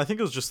 Well, I think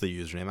it was just the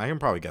username. I can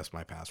probably guess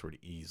my password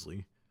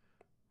easily.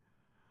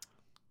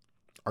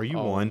 Are you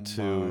one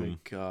to... Oh my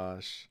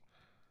gosh.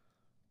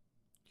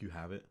 You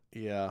have it?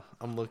 Yeah,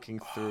 I'm looking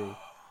through.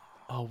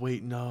 Oh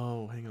wait,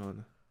 no, hang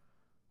on.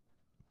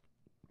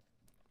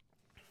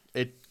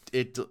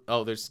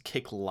 There's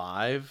Kik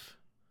Live.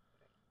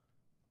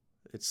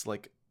 It's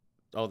like,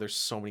 there's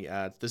so many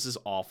ads. This is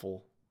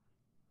awful.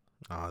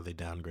 They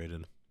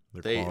downgraded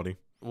their quality.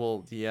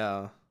 Well,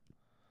 yeah.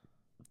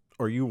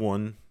 Are you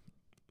one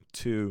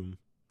to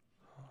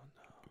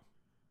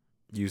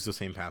use the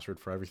same password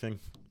for everything?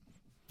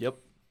 Yep.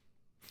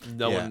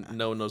 No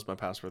one knows my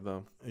password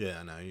though.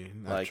 Yeah, no,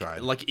 I've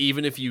tried. Like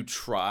even if you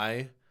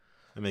try,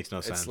 It makes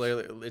no sense.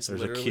 It's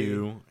There's literally a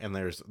Q, and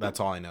that's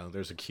all I know.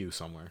 There's a Q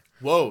somewhere.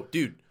 Whoa,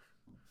 dude.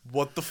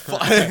 What the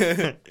fuck?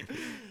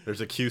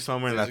 There's a Q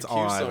somewhere, and that's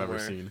all I've ever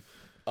seen.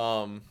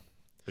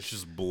 It's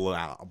just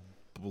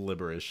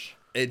blibberish.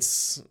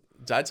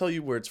 Did I tell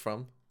you where it's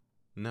from?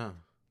 No.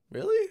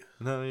 Really?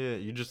 No, yeah.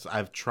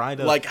 I've tried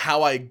to. Like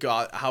how I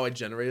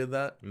generated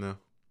that? No.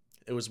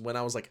 It was when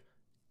I was like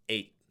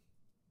 8.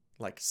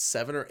 Like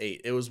 7 or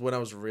 8. It was when I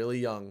was really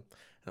young, and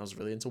I was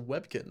really into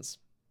Webkins.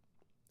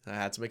 I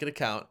had to make an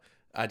account.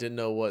 I didn't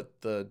know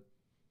what the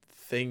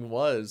thing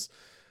was.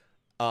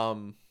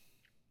 Like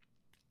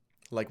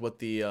what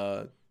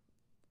the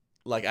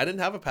like I didn't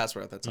have a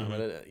password at that time.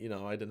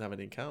 Mm-hmm. I didn't have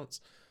any accounts.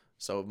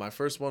 So my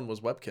first one was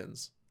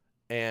Webkins.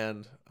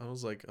 And I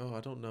was like, "Oh,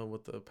 I don't know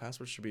what the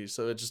password should be."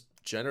 So it just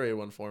generated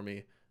one for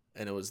me,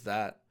 and it was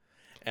that.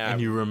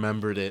 And you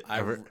remembered it.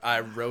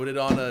 I wrote it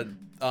on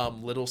a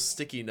little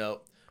sticky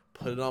note,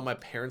 put it on my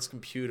parents'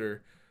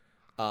 computer,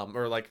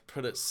 or like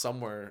put it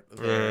somewhere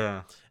there.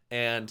 Yeah.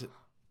 And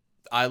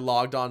I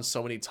logged on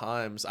so many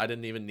times, I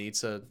didn't even need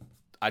to.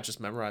 I just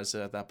memorized it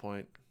at that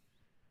point.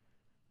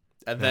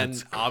 And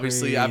That's then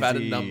obviously I've added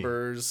crazy.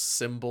 numbers,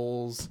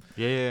 symbols,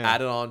 Yeah.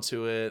 added on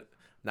to it.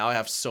 Now I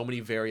have so many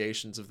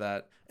variations of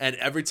that. And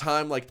every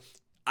time, like,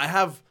 I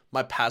have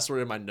my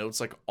password in my notes,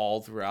 like, all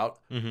throughout,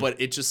 Mm-hmm.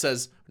 but it just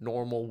says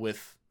normal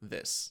with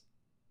this.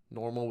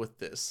 Normal with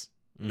this.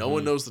 Mm-hmm. No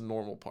one knows the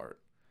normal part.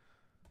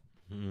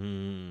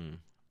 Mm.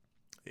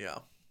 Yeah.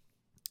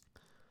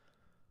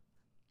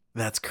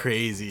 That's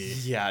crazy.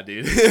 Yeah,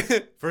 dude.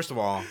 First of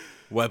all,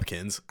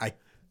 Webkins. I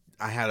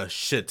had a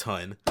shit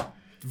ton.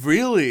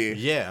 Really?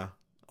 Yeah.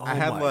 Oh I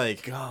had my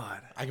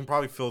God. I can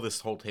probably fill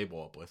this whole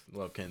table up with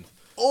Webkins.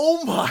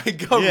 Oh my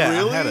God, Yeah,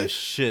 really? I had a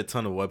shit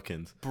ton of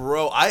Webkins.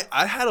 Bro, I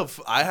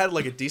had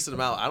like a decent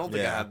amount. I don't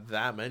think I had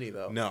that many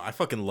though. No, I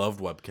fucking loved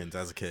Webkins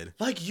as a kid.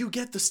 Like you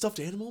get the stuffed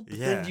animal, but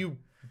Yeah. then you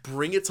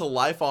bring it to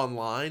life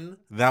online.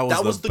 That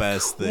was the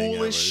best coolest thing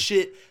ever.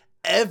 shit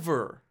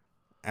ever.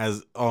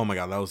 Oh my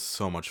God, that was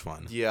so much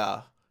fun.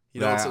 Yeah.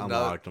 That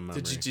unlocked a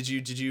memory.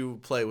 Did you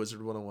play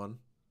Wizard 101?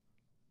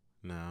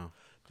 No.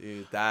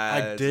 Dude,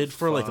 that I did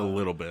for like a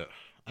little bit.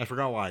 I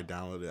forgot why I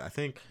downloaded it. I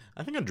think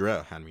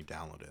Andrea had me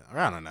download it. Or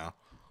I don't know.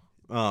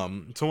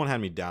 Someone had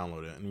me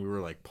download it, and we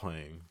were like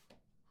playing.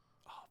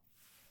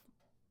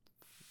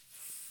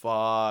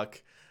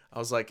 Fuck. I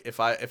was like, if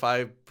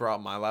I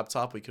brought my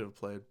laptop, we could have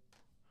played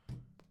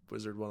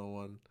Wizard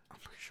 101. I'm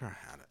pretty sure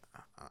I had it.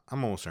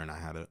 I'm almost certain I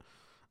had it.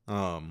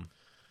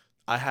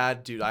 I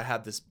had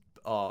this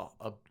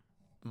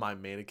my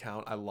main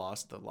account. I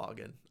lost the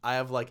login. I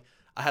had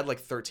like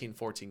 13,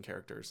 14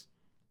 characters.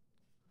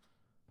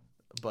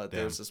 But Damn.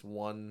 there's this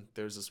one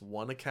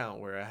account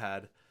where I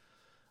had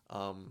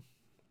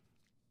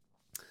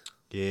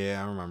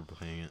Yeah, I remember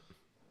playing it.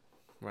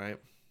 right?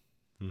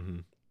 Mm-hmm.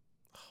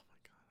 Oh my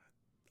God.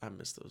 I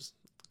miss those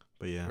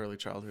But yeah. early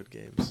childhood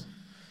games.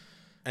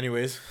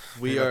 Anyways,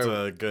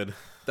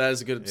 That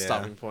is a good Yeah.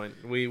 stopping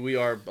point. We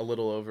are a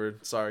little over.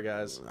 Sorry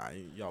guys.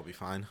 Y'all be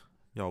fine.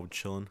 Y'all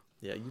chilling.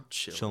 Yeah, you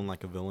chill. Chilling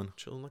like a villain.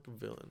 Chilling like a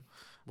villain.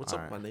 What's All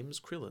up? right. My name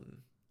is Krillin.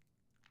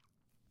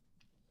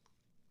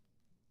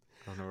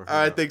 I've never heard All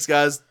right, that. thanks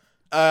guys.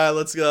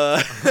 Let's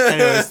go.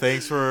 Anyways,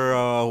 thanks for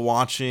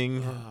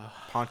watching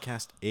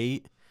podcast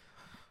 8.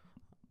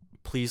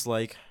 Please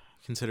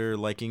consider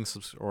liking,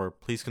 or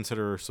please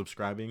consider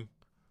subscribing.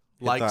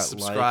 Hit that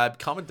subscribe,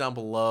 comment down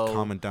below.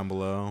 Comment down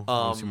below. I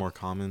want to see more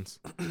comments.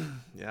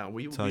 Yeah,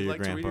 we Tell we your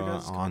like to read your grandpa,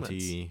 guys' comments.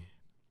 auntie,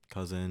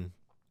 cousin,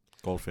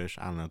 goldfish.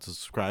 I don't know, to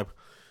subscribe.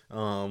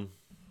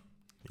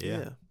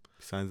 Yeah.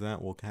 Besides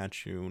that, we'll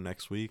catch you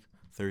next week,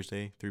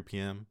 Thursday, 3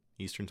 p.m.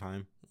 Eastern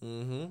time.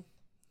 Mm-hmm.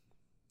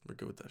 We're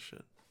good with that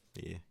shit.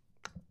 Yeah.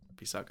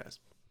 Peace out, guys.